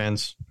Columbus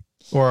fans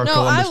or our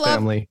Columbus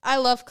family. I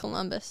love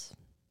Columbus.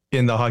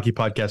 In the Hockey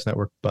Podcast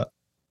Network, but.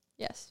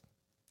 Yes.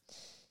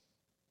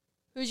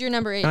 Who's your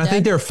number 8? And I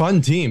think they're a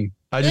fun team.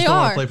 I just don't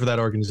want to play for that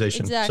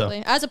organization.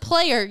 Exactly. So. As a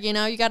player, you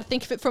got to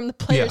think of it from the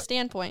player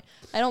standpoint.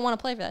 I don't want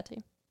to play for that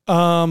team.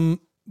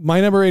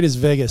 My number 8 is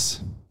Vegas.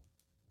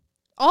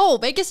 Oh,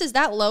 Vegas is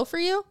that low for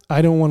you?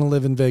 I don't want to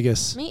live in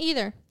Vegas. Me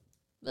either.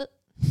 But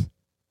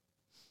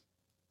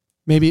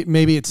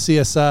maybe it's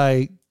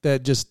CSI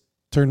that just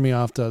turned me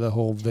off to the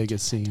whole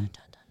Vegas scene.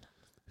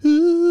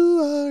 Ooh,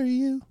 are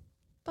you?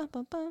 Bum,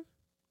 bum, bum.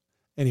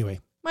 Anyway,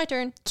 My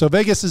turn. so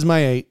Vegas is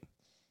my 8.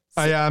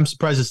 I'm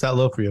surprised it's that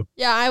low for you.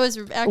 Yeah, I was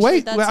actually.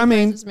 Wait, that I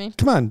mean, surprises me.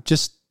 come on,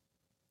 just,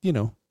 you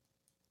know.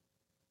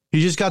 You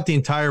just got the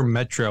entire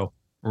Metro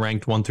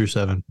ranked 1 through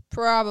 7.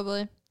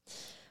 Probably.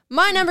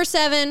 My number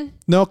 7.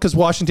 No, because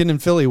Washington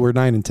and Philly were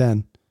 9 and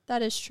 10.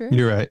 That is true.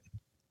 You're right.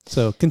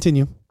 So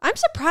continue. I'm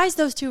surprised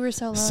those two were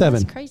so low.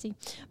 7. That's crazy.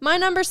 My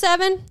number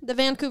 7, the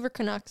Vancouver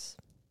Canucks.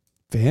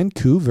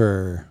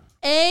 Vancouver.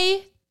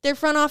 A, their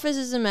front office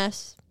is a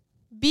mess.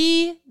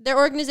 B, their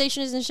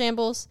organization is in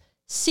shambles.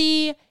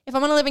 C, if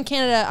I'm going to live in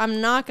Canada,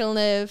 I'm not going to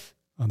live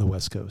On the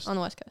West Coast. on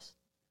the West Coast.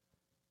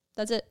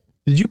 That's it.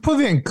 Did you put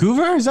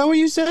Vancouver? Is that what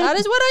you said? That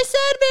is what I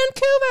said,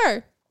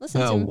 Vancouver.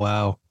 Listen to Oh, me.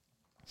 wow.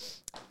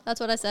 That's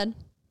what I said.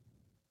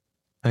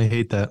 I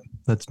hate that.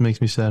 That makes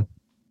me sad.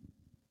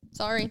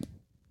 Sorry.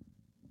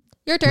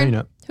 Your No, turn. you're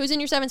not. Who's in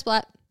your 7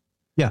 spot?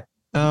 Yeah.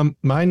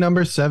 My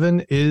number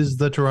 7 is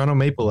the Toronto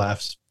Maple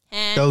Leafs.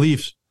 The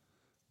Leafs.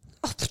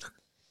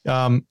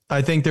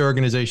 I think their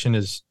organization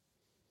is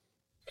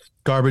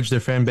garbage. Their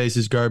fan base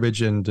is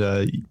garbage, and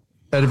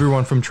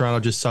everyone from Toronto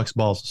just sucks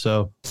balls.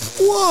 So,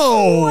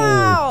 Whoa!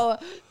 Wow.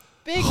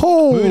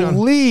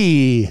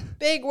 Holy!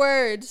 Big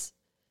words.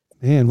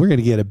 Man, we're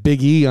gonna get a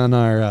big E on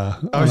our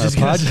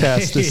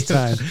podcast this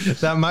time.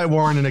 That might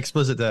warrant an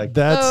explicit tag.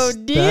 Oh,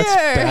 dear.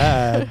 That's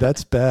bad.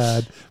 That's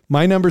bad.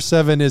 My number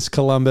 7 is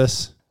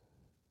Columbus,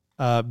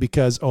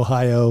 because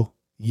Ohio,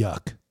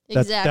 yuck.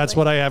 Exactly. That's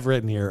what I have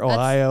written here.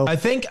 Ohio. I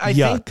think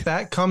yuck.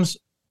 that comes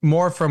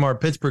more from our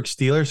Pittsburgh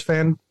Steelers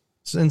fan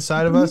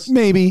inside of us.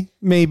 Maybe.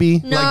 No.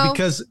 Like,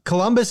 because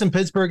Columbus and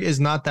Pittsburgh is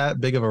not that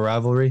big of a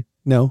rivalry,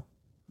 No,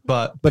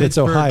 but But it's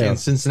Pittsburgh Ohio. and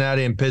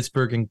Cincinnati and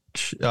Pittsburgh and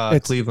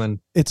Cleveland.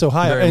 it's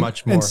Ohio. Very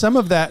much more. And some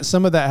of that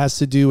has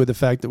to do with the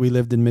fact that we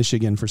lived in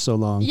Michigan for so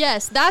long.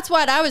 Yes, that's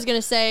what I was going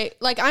to say.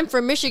 Like, I'm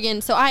from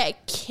Michigan, so I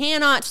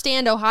cannot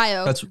stand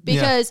Ohio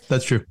because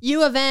that's true.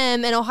 U of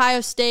M and Ohio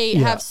State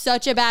Yeah. have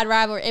such a bad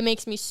rivalry. It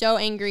makes me so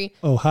angry.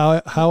 Oh,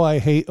 how I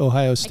hate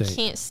Ohio I State.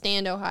 can't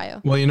stand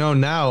Ohio. Well,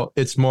 now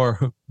it's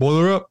more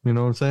boiler up. You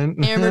know what I'm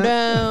saying? Hammer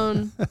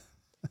down.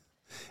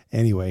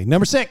 Anyway,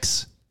 number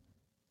 6.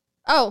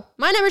 Oh,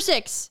 my number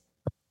 6,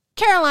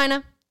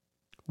 Carolina.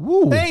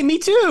 Woo. Hey, me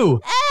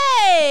too.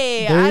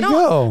 Hey, There you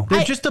go.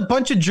 They're just a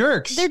bunch of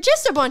jerks. They're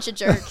just a bunch of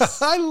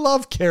jerks. I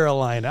love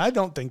Carolina. I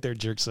don't think they're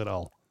jerks at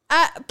all.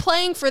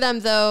 Playing for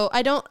them, though,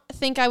 I don't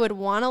think I would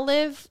want to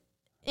live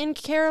in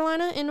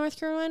North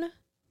Carolina.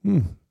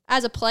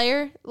 As a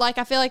player. Like,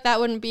 I feel like that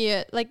wouldn't be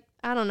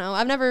I don't know.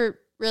 I've never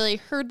really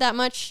heard that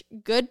much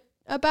good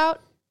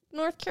about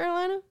North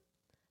Carolina.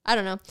 I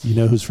don't know. You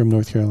know who's from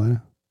North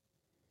Carolina?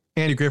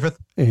 Andy Griffith.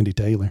 Andy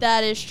Taylor.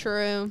 That is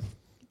true.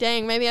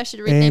 Dang, maybe I should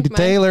rethink Andy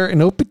Taylor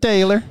and Opie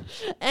Taylor.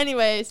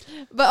 Anyways,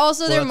 but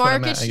also Well, their that's what I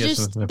meant, market's I guess.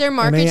 just And their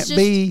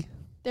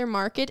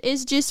market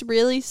is just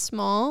really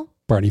small.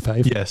 Barney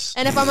Fife. Yes.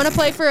 And if I'm gonna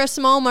play for a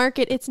small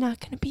market, it's not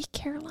gonna be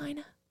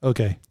Carolina.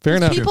 Okay, fair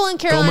enough. People in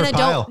Carolina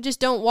Pyle.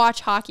 don't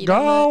watch hockey that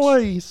Go much.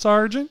 away,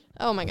 Sergeant.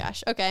 Oh my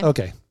gosh. Okay.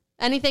 Okay.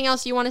 Anything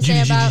else you want to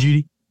say about?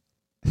 Judy.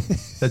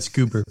 That's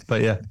Goober,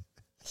 but yeah.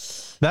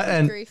 That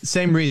and Grief.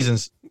 same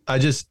reasons. I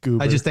just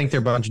think they're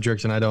a bunch of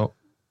jerks, and I don't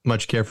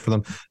much care for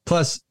them.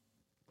 Plus,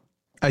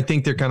 I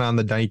think they're kind of on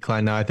the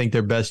decline now. I think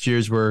their best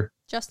years were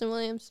Justin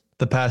Williams.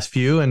 the past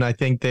few, and I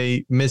think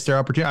they missed their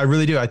opportunity. I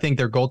really do. I think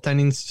their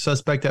goaltending's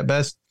suspect at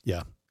best,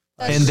 Yeah.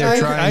 and they're I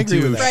trying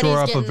agree to with that. shore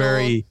Freddie's up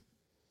getting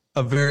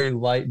a very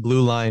light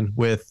blue line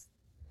with.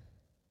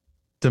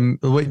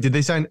 Wait, did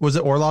they sign? Was it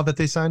Orlov that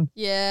they signed?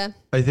 Yeah.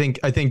 I think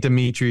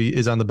Dimitri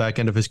is on the back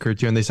end of his career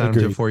too, and they signed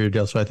him to a Agreed. 4-year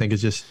deal. So I think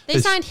it's just They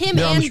signed him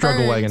they're on the and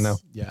struggle Burns. wagon now.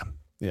 Yeah.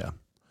 Yeah.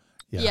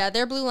 Yeah,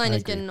 their blue line I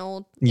is agree. getting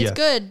old. Yeah. It's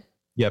good,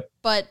 Yep,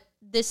 but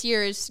this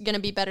year is going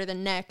to be better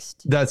than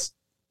next. that's.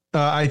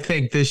 I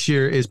think this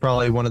year is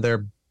probably one of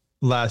their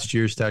last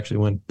years to actually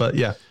win. But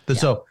yeah.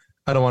 So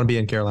I don't want to be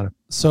in Carolina.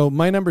 So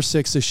my number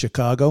 6 is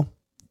Chicago.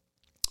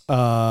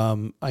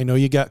 I know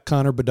you got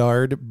Connor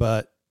Bedard,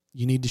 but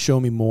you need to show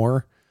me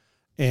more.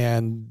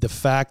 And the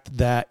fact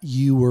that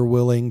you were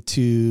willing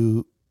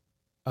to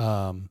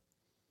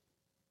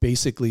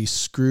basically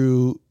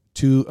screw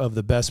 2 of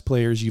the best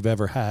players you've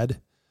ever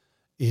had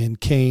in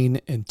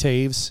Kane and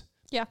Taves.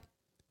 Yeah.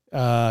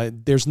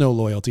 There's no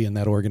loyalty in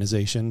that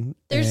organization.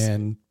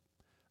 And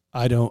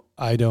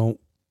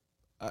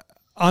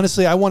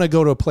honestly, I want to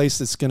go to a place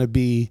that's going to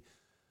be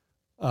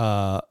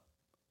loyal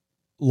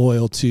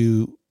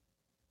to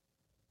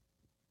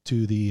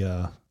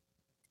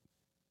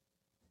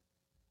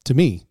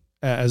me,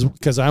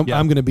 because I'm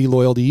going to be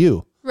loyal to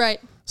you. Right.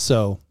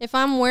 So If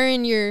I'm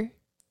wearing your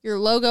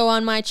logo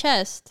on my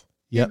chest,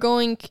 you're Yep.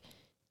 going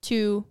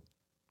to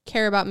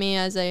care about me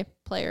as a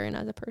player and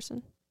as a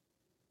person.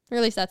 Or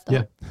at least that's the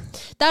hope.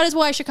 That is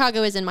why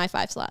Chicago is in my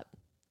 5 slot.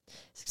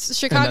 And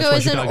Chicago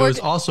that's is why an Chicago is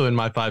also in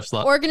my 5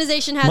 slot.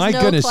 organization has my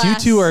no goodness,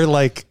 class. you two are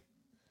like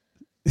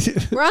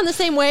We're on the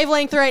same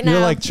wavelength right now.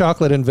 you're like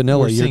chocolate and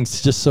vanilla. We're You're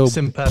synced. just so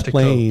Simpatico.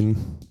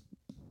 plain.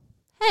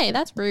 Hey,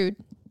 that's rude.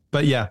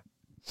 But yeah,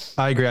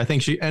 I agree. I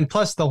think and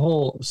plus the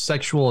whole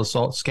sexual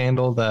assault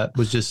scandal that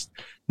was just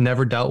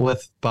never dealt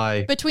with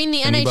by between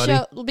the anybody.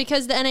 NHL,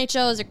 because the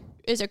NHL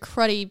is a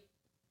cruddy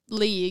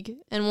league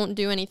and won't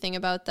do anything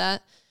about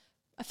that.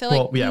 I feel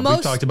like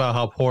we've talked about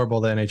how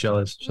horrible the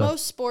NHL is. So.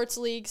 Most sports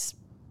leagues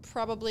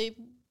probably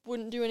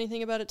wouldn't do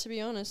anything about it, to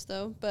be honest,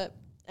 though. But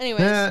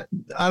anyways,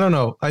 I don't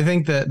know. I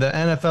think that the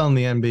NFL and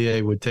the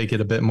NBA would take it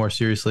a bit more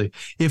seriously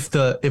if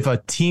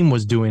a team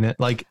was doing it.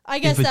 Like, I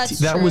guess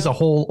that was a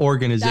whole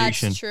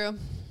organization. That's true.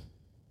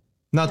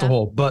 Not the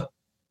whole, but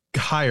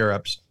higher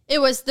ups. It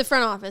was the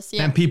front office,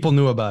 yeah. And people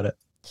knew about it.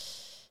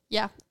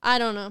 Yeah, I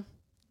don't know.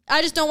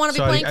 I just don't want to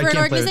be playing for an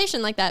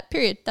organization like that,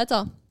 period. That's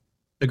all.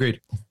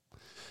 Agreed.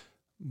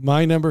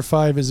 My number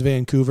 5 is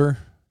Vancouver.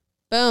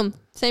 Boom.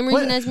 Same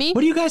reason as me.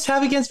 What do you guys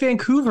have against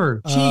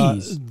Vancouver?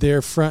 Jeez.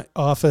 Their front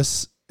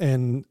office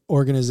and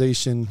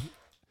organization,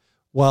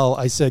 while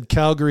I said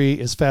Calgary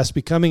is fast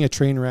becoming a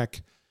train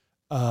wreck,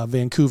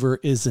 Vancouver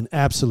is an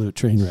absolute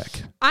train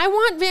wreck. I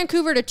want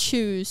Vancouver to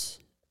choose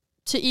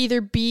to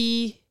either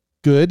be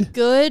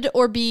good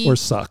or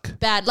suck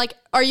bad. Like,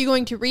 are you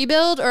going to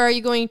rebuild or are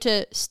you going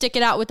to stick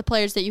it out with the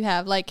players that you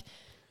have? Like,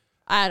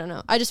 I don't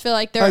know. I just feel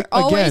like they're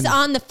always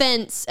on the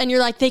fence, and you're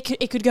like,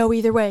 it could go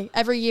either way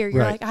every year.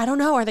 You're like, I don't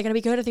know. Are they going to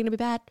be good? Are they going to be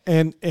bad?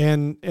 And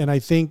I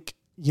think,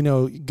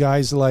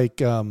 guys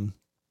like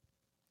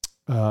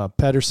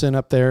Pedersen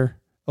up there,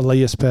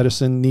 Elias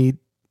Pedersen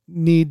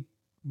need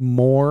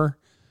more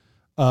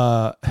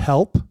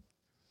help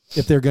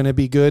if they're going to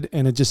be good.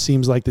 And it just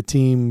seems like the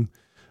team,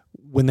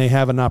 when they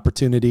have an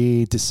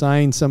opportunity to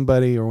sign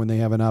somebody or when they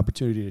have an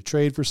opportunity to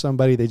trade for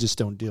somebody, they just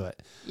don't do it.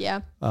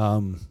 Yeah.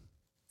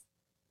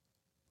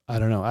 I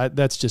don't know.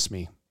 That's just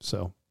me.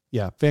 So,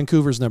 yeah,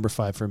 Vancouver's number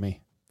 5 for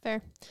me.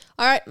 Fair.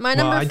 All right, my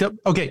number.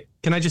 Okay,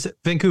 can I just say,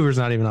 Vancouver's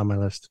not even on my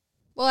list.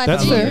 Well,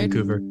 that's fair.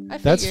 Vancouver.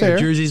 That's fair.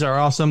 The jerseys are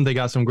awesome. They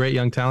got some great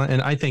young talent,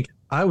 and I think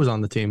I was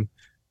on the team,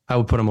 I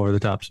would put them over the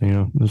top.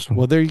 So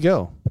well, there you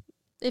go.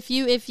 If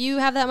you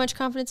have that much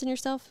confidence in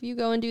yourself, you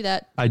go and do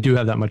that. I do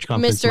have that much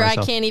confidence, Mister. In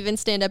myself. I can't even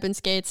stand up in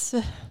skates.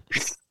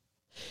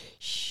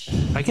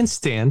 I can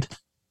stand.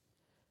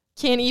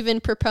 Can't even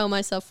propel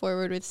myself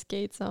forward with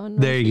skates on.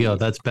 There you go.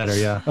 That's better.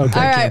 Yeah. Okay.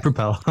 All I right. can't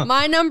propel.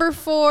 My number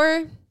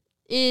 4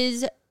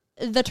 is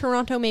the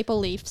Toronto Maple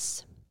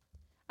Leafs.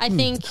 I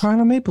think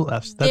Toronto Maple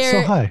Leafs. That's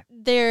so high.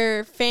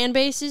 Their fan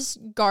base is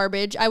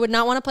garbage. I would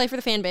not want to play for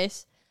the fan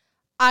base.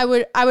 I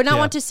would not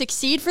want to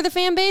succeed for the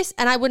fan base,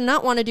 and I would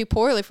not want to do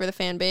poorly for the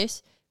fan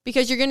base,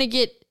 because you're gonna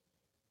get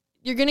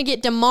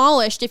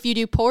demolished if you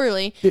do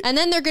poorly, and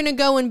then they're gonna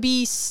go and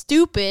be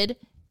stupid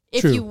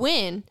if you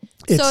win.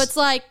 So it's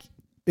like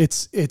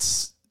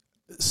it's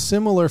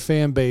similar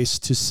fan base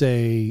to,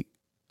 say,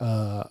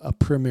 a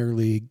Premier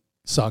League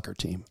soccer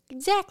team.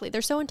 Exactly.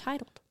 They're so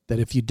entitled that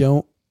if you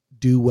don't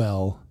do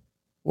well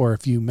or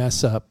if you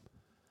mess up,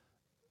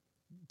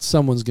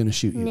 someone's going to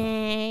shoot you.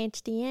 Nah,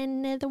 it's the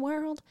end of the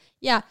world.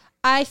 Yeah,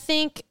 I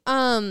think,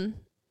 yeah.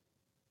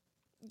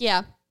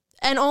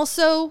 And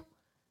also,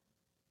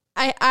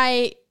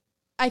 I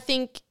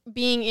think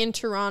being in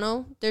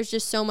Toronto, there's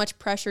just so much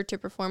pressure to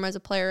perform as a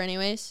player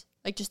anyways.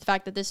 Like, just the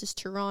fact that this is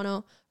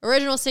Toronto.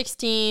 Original 6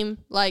 team,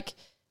 like,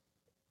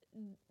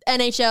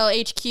 NHL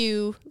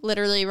HQ,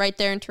 literally right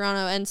there in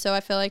Toronto. And so I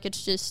feel like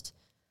it's just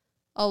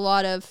a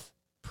lot of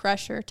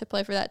pressure to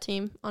play for that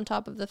team on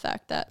top of the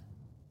fact that,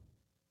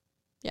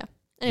 yeah.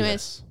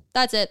 Anyways,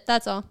 That's it.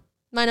 That's all.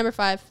 My number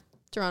 5,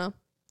 Toronto.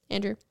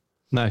 Andrew.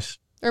 Nice.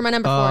 Or my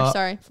number 4,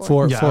 sorry.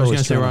 4. Yeah, I was going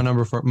to say we're on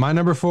number 4. My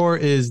number 4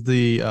 is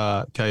the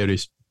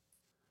Coyotes.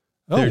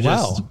 Oh, they're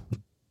wow. Just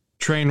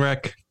train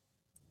wreck.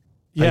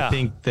 Yeah. I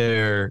think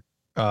they're,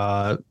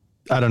 I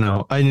don't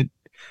know.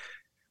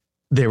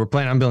 They were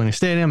planning on building a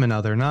stadium, and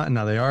now they're not, and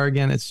now they are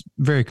again. It's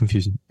very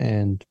confusing.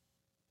 And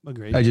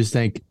agreed. I just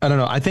think, I don't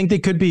know. I think they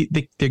could be,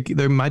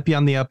 they might be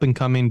on the up and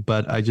coming,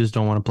 but I just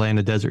don't want to play in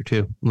the desert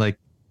too. Like,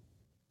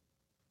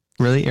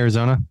 really?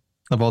 Arizona,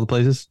 of all the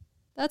places?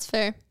 That's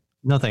fair.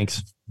 No,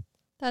 thanks.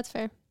 That's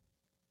fair.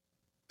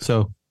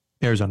 So,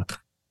 Arizona.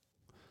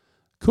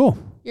 Cool.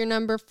 Your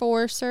number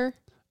 4, sir?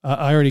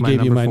 I already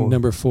gave you my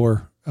number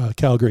 4,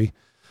 Calgary.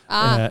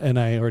 And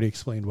I already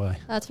explained why.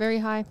 That's very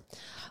high.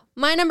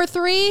 My number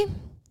 3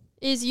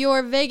 is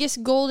your Vegas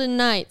Golden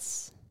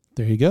Knights.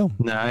 There you go.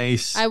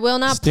 Nice. I will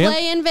not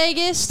play in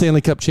Vegas.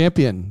 Stanley Cup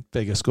champion,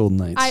 Vegas Golden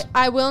Knights.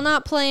 I will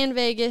not play in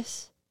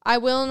Vegas. I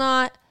will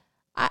not.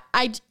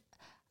 I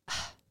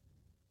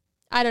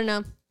don't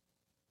know.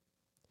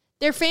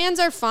 Their fans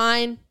are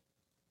fine.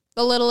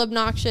 A little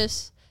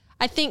obnoxious.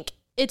 I think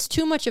it's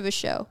too much of a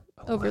show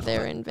over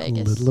there in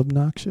Vegas. A little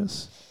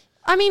obnoxious?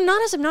 I mean,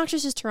 not as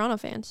obnoxious as Toronto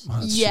fans.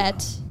 Well, yet.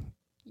 True.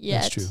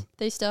 Yet. That's true.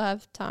 They still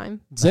have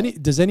time.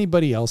 Does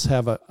anybody else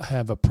have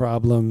a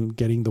problem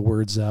getting the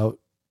words out?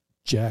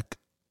 Jack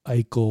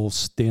Eichel,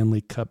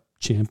 Stanley Cup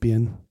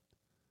champion.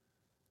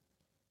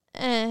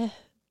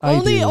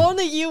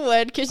 Only you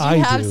would, because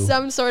you have do.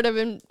 some sort of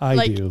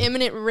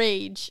imminent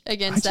rage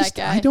against that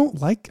guy.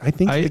 I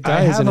think the guy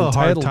I is have an a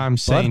hard entitled time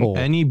saying butthole.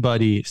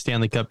 anybody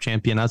Stanley Cup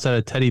champion outside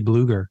of Teddy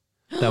Bluger.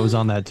 that was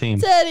on that team.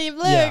 Teddy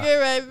Bluger,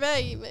 my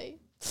baby.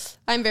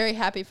 I'm very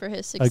happy for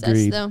his success,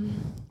 Agreed. though.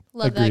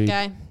 Love Agreed. that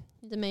guy.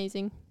 He's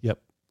amazing. Yep.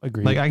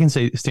 Agreed. Like I can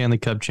say Stanley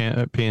Cup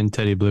champion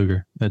Teddy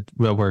Bluger. That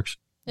works.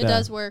 It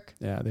does work.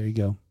 Yeah, there you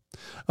go.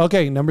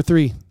 Okay, number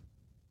 3.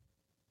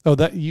 Oh,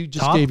 that you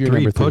just Top gave your 3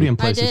 number 3. podium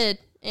I places. did.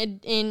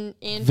 In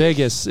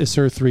Vegas is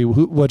her 3.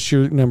 What's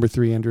your number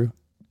 3, Andrew?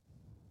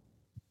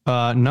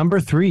 Number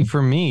 3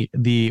 for me,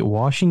 the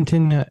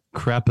Washington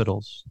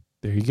Capitals.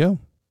 There you go.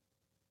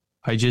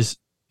 I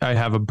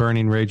have a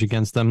burning rage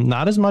against them.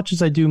 Not as much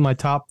as I do my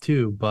top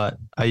 2, but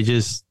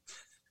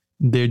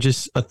they're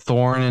just a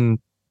thorn in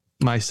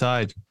my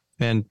side.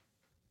 And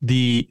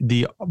the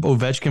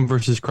Ovechkin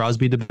versus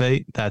Crosby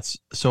debate, that's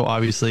so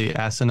obviously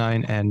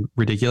asinine and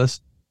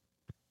ridiculous.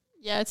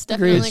 Yeah, it's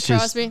definitely It's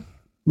just Crosby.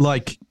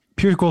 like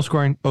pure goal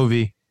scoring,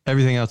 OV,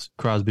 everything else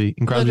Crosby.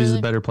 And Crosby's Literally.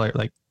 a better player.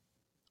 Like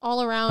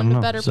All I around don't a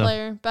know, better so-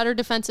 player, better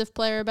defensive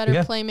player, better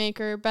Yeah.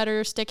 playmaker,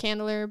 better stick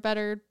handler,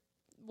 better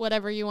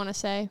whatever you want to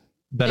say.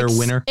 better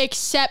winner.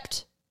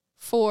 Except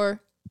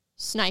for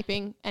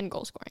sniping and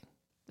goal scoring.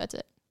 That's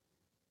it.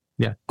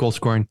 Yeah, goal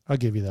scoring. I'll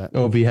give you that.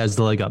 OV has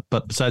the leg up.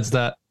 But besides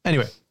that,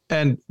 anyway,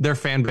 and their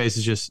fan base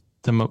is just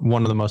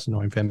one of the most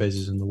annoying fan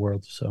bases in the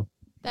world. So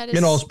That is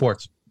in all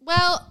sports.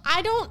 Well,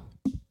 I don't.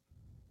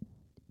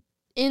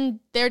 In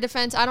their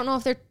defense, I don't know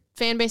if their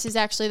fan base is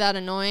actually that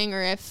annoying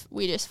or if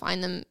we just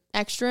find them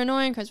extra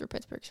annoying because we're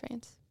Pittsburgh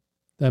fans.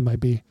 That might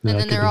be. And That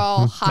then could they're be. all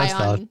That's high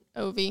valid.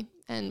 on OV,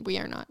 and we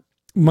are not.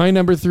 My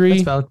number That's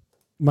 3. valid.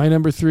 My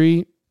number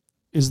 3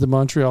 is the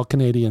Montreal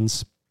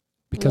Canadiens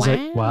because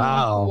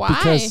Wow.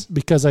 Why?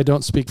 because I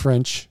don't speak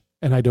French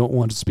and I don't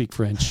want to speak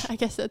French. I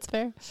guess that's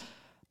fair.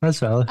 That's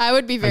valid. I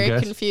would be very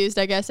guess. confused,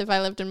 I guess, if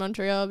I lived in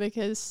Montreal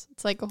because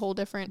it's like a whole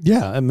different.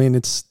 Yeah, I mean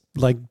it's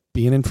like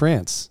being in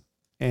France,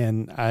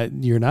 and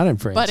you're not in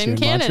France, But in you're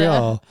Canada.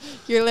 Montreal.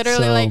 You're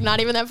literally So- like not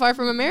even that far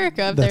from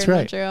America up That's there in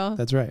right. Montreal.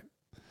 That's right.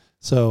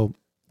 So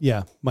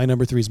yeah, my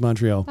number 3 is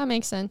Montreal. That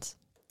makes sense.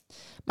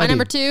 My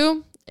number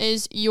 2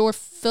 is your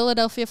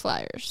Philadelphia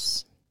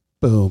Flyers.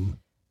 Boom.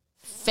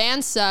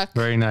 Fans suck.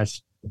 Very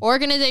nice.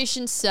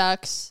 Organization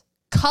sucks.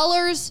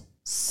 Colors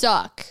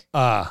suck.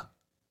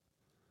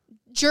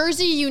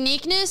 Jersey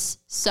uniqueness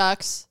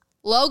sucks.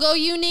 Logo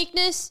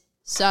uniqueness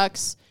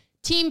sucks.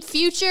 Team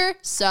future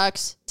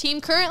sucks.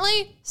 Team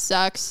currently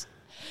sucks.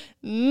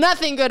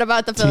 Nothing good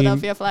about the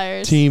Philadelphia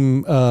Flyers.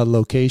 Team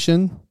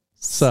location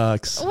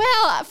sucks.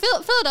 Well,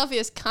 Philadelphia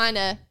is kind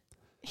of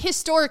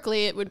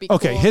historically it would be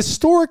Okay, cool.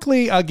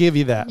 historically I'll give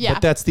you that, Yeah.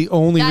 but that's the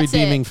only That's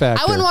redeeming it.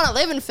 factor. I wouldn't want to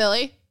live in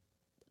Philly.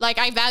 Like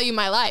I value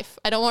my life.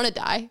 I don't want to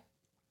die.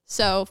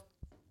 So,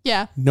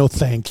 yeah. No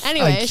thanks. I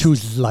Anyways.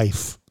 choose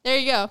life. There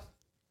you go.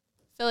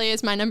 Philly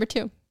is my number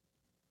 2.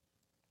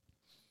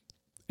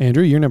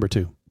 Andrew, you're number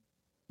 2.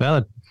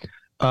 Valid.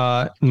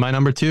 My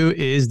number 2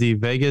 is the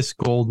Vegas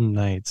Golden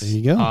Knights. There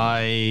you go.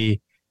 I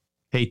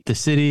hate the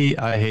city.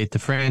 I hate the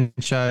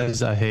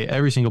franchise. I hate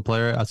every single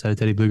player outside of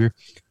Teddy Bluger.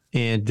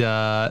 And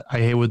I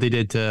hate what they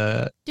did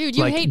to... Dude,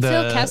 you like, hate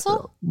Phil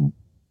Kessel?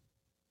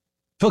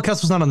 Phil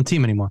Kessel's not on the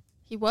team anymore.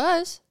 He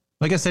was.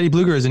 I guess Teddy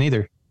Bluger isn't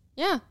either.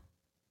 Yeah.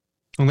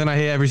 And then I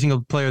hate every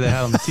single player they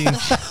had on the team.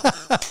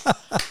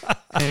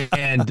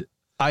 And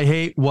I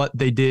hate what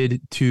they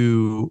did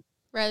to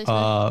Riley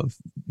Smith.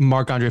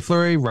 Marc-Andre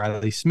Fleury,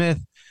 Riley Smith.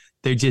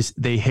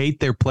 They hate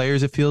their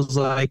players, it feels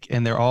like,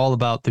 and they're all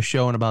about the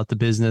show and about the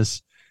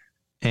business.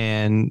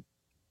 And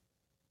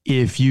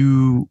if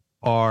you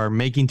are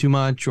making too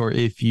much, or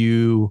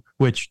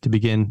which to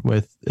begin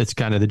with, it's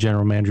kind of the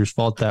general manager's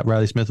fault that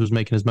Riley Smith was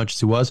making as much as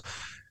he was.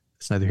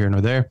 It's neither here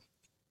nor there.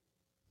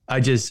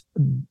 The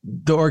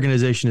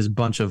organization is a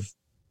bunch of,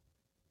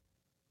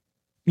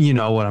 you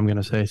know what I'm going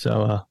to say.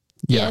 So,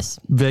 yeah, Yes.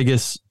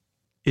 Vegas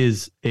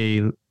is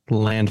a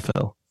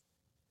landfill.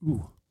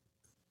 Ooh.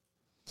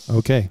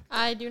 Okay.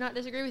 I do not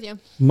disagree with you.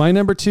 My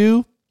number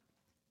 2,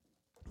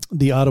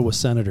 the Ottawa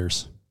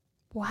Senators.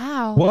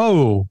 Wow.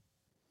 Whoa.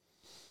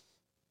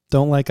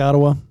 Don't like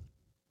Ottawa.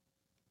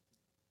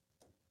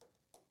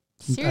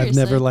 Seriously. I've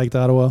never liked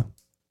Ottawa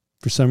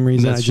for some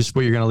reason. That's just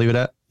what you're going to leave it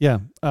at? Yeah.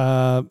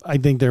 I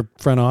think their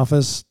front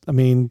office, I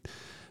mean,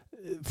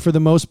 for the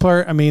most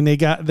part, I mean, they've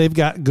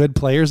got good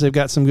players. They've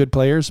got some good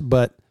players,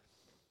 but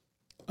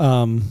I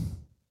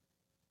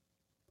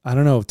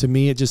don't know. To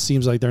me, it just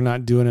seems like they're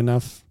not doing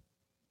enough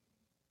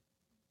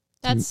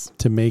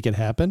to make it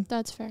happen.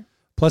 That's fair.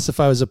 Plus,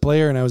 if I was a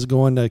player and I was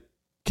going to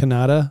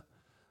Canada,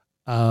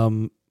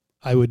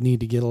 I would need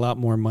to get a lot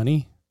more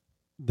money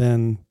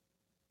than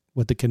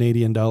what the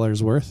Canadian dollar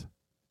is worth.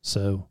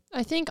 So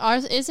I think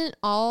ours isn't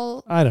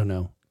all I don't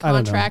know.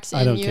 contracts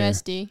I don't in care.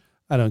 USD.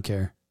 I don't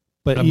care.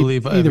 But I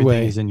believe either everything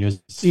way, is in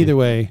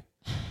USD.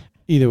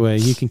 either way,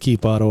 you can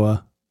keep Ottawa.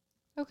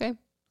 Okay.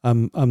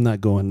 I'm not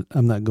going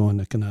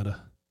to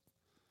Canada.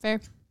 Fair.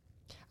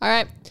 All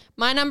right.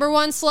 My number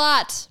 1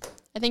 slot.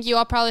 I think you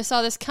all probably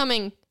saw this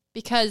coming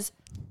because,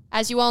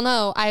 as you all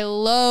know, I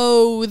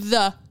loathe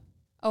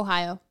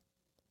Ohio.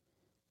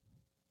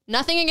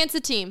 Nothing against the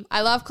team.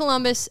 I love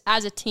Columbus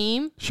as a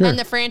team. Sure. And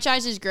the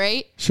franchise is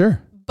great.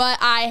 Sure. But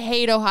I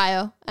hate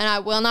Ohio, and I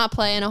will not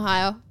play in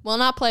Ohio. Will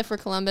not play for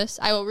Columbus.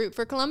 I will root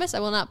for Columbus. I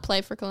will not play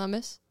for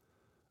Columbus.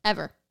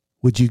 Ever.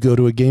 Would you go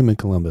to a game in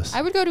Columbus?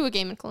 I would go to a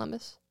game in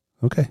Columbus.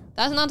 Okay.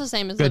 That's not the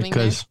same as Good, living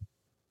there. because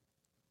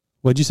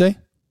What'd you say?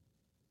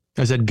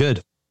 I said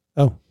good.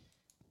 Oh,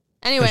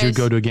 I Anyways, should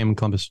go to a game in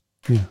Columbus.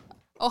 yeah.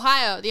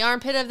 Ohio, the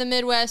armpit of the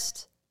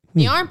Midwest,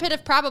 the armpit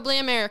of probably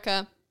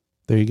America.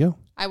 There you go.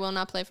 I will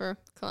not play for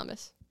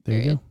Columbus. There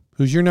Period. you go.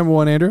 Who's your number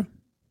one, Andrew?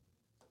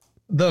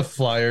 The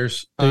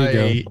Flyers.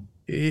 There you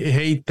I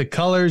hate the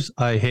colors.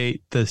 I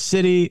hate the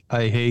city.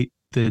 I hate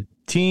the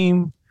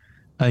team.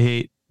 I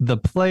hate the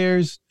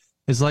players.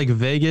 It's like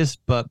Vegas,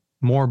 but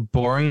more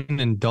boring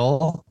and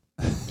dull.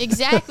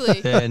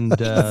 Exactly. And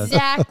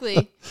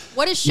Exactly.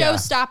 What is Yeah.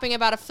 show-stopping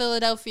about a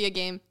Philadelphia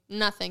game?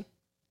 Nothing.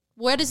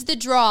 What is the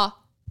draw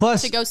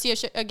plus, to go see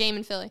a game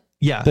in Philly?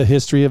 yeah. The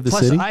history of the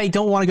Plus, city? I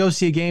don't want to go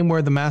see a game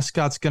where the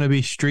mascot's going to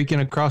be streaking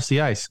across the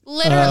ice.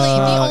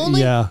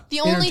 Literally, the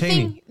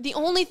Entertaining.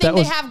 only That thing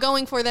was- they have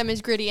going for them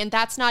is gritty, and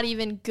that's not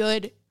even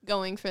good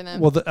going for them.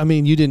 Well, I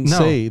mean, you didn't No.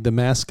 say the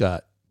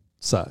mascot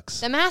sucks.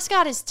 The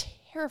mascot is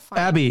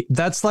terrifying. Abby,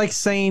 that's like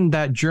saying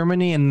that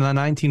Germany in the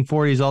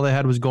 1940s, all they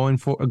had was going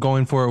for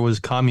it was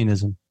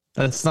communism.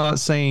 That's not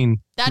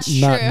saying That's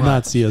Not true.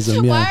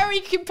 Nazism, Why yeah. are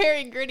we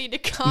comparing gritty to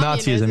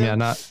communism? Nazism. Yeah,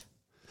 not.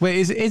 Wait,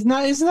 isn't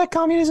that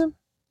communism?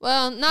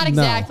 Well, not No.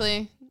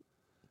 exactly.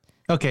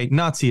 Okay,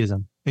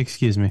 Nazism.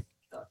 Excuse me.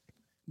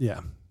 Yeah.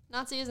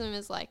 Nazism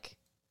is like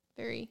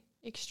very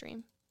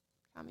extreme.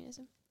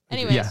 Communism.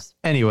 Anyways, Yeah.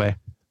 Anyway,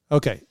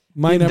 Okay.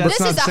 My number that's This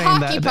not is a saying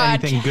hockey that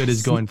anything podcast. good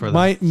is going for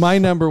them. my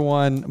number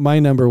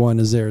one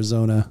is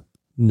Arizona.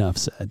 Enough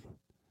said.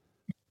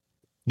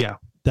 Yeah.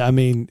 I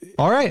mean,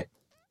 All right.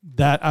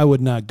 that I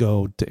would not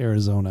go to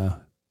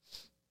Arizona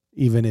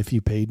even if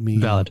you paid me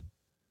Valid.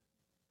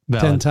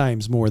 10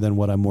 times more than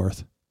what I'm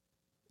worth.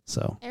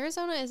 So,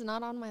 Arizona is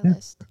not on my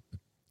list.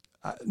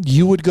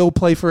 you would go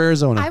play for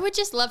Arizona. I would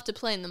just love to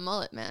play in the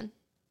mullet, man.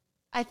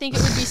 I think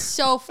it would be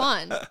so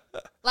fun.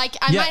 Like,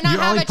 I Yeah, might not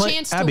you're have only a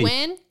chance Abby. to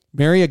win.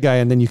 Marry a guy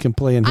and then you can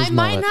play in his I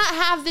might mullet. not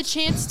have the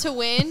chance to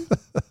win,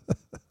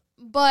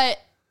 but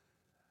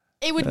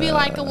it would be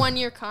like a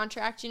 1-year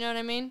contract. You know what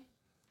I mean?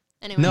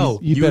 Anyways. No,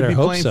 You you better would be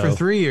hope playing so. for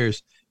 3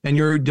 years, and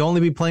you'd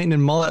only be playing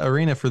in Mullet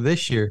Arena for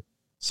this year.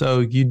 So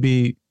you'd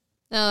be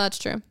No, that's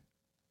true.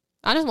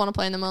 I just want to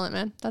play in the mullet,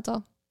 man. That's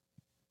all.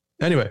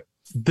 anyway.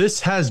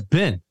 This has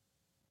been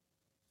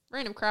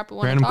Random crap we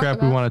want random to talk crap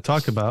about. we want to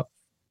talk about.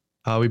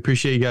 We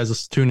appreciate you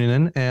guys tuning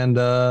in,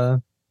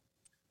 and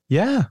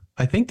yeah,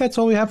 I think that's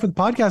all we have for the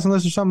podcast.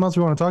 Unless there's something else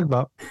we want to talk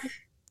about,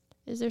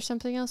 Is there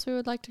something else we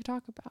would like to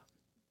talk about?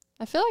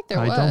 I feel like there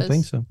I was. don't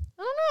think so.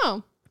 I don't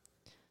know.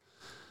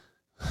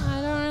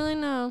 I don't really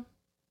know.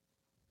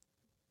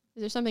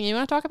 Is there something you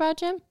want to talk about,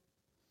 Jim?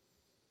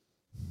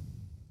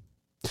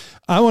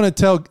 I want to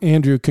tell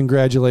Andrew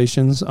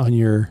congratulations on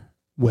your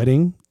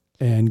wedding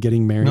and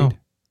getting married. No.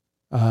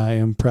 I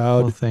am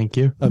proud Well, thank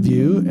you. of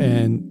you.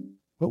 And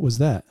what was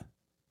that?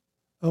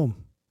 Oh,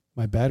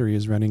 my battery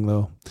is running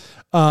low.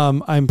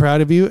 I'm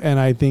proud of you, and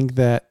I think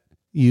that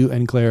you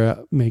and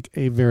Clara make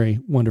a very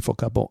wonderful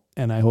couple,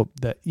 and I hope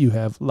that you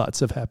have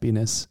lots of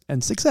happiness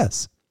and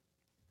success.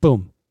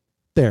 Boom.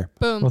 There.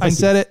 Boom. Well, I thank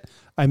said it.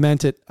 I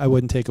meant it. I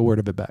wouldn't take a word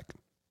of it back.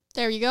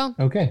 There you go.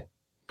 Okay.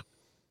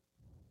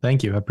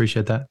 Thank you. I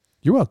appreciate that.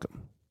 You're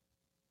welcome.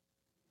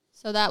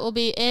 So that will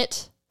be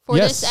it for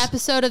Yes. this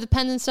episode of the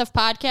Pens and Stuff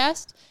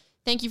podcast.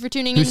 Thank you for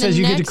tuning Who in. says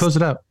you get to close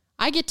it out?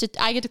 I get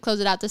to close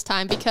it out this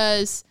time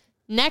because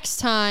next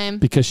time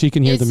Because she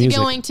can hear the is music.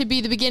 going to be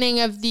the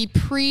beginning of the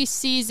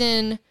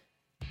preseason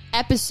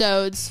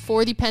episodes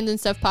for the Pens and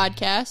Stuff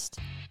podcast.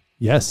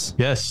 Yes.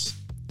 Yes.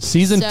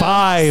 Season So,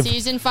 5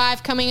 Season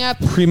 5 coming up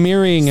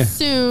premiering.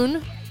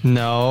 soon.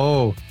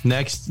 No.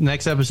 Next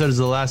episode is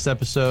the last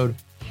episode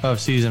of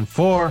season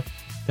 4.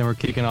 Then we're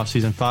kicking off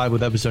season 5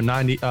 with episode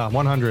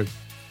 100,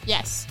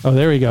 Yes. Oh,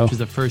 there we go. which is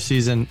the first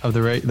season of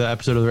the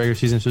episode of the regular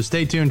season. So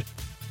stay tuned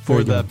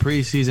for There the you go.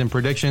 preseason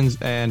predictions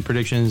and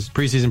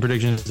preseason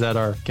predictions that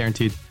are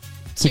guaranteed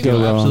To To go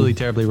be wrong. absolutely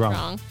terribly wrong.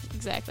 Wrong.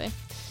 Exactly.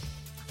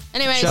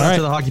 Anyways, Shout out All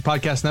to right. the Hockey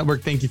Podcast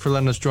Network. Thank you for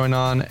letting us join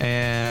on.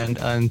 And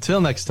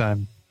until next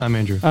time, I'm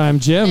Andrew. I'm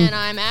Jim. and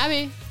I'm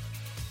Abby.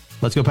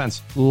 Let's go,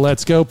 Pens.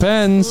 Let's go,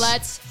 Pens.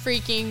 Let's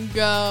freaking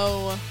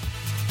go.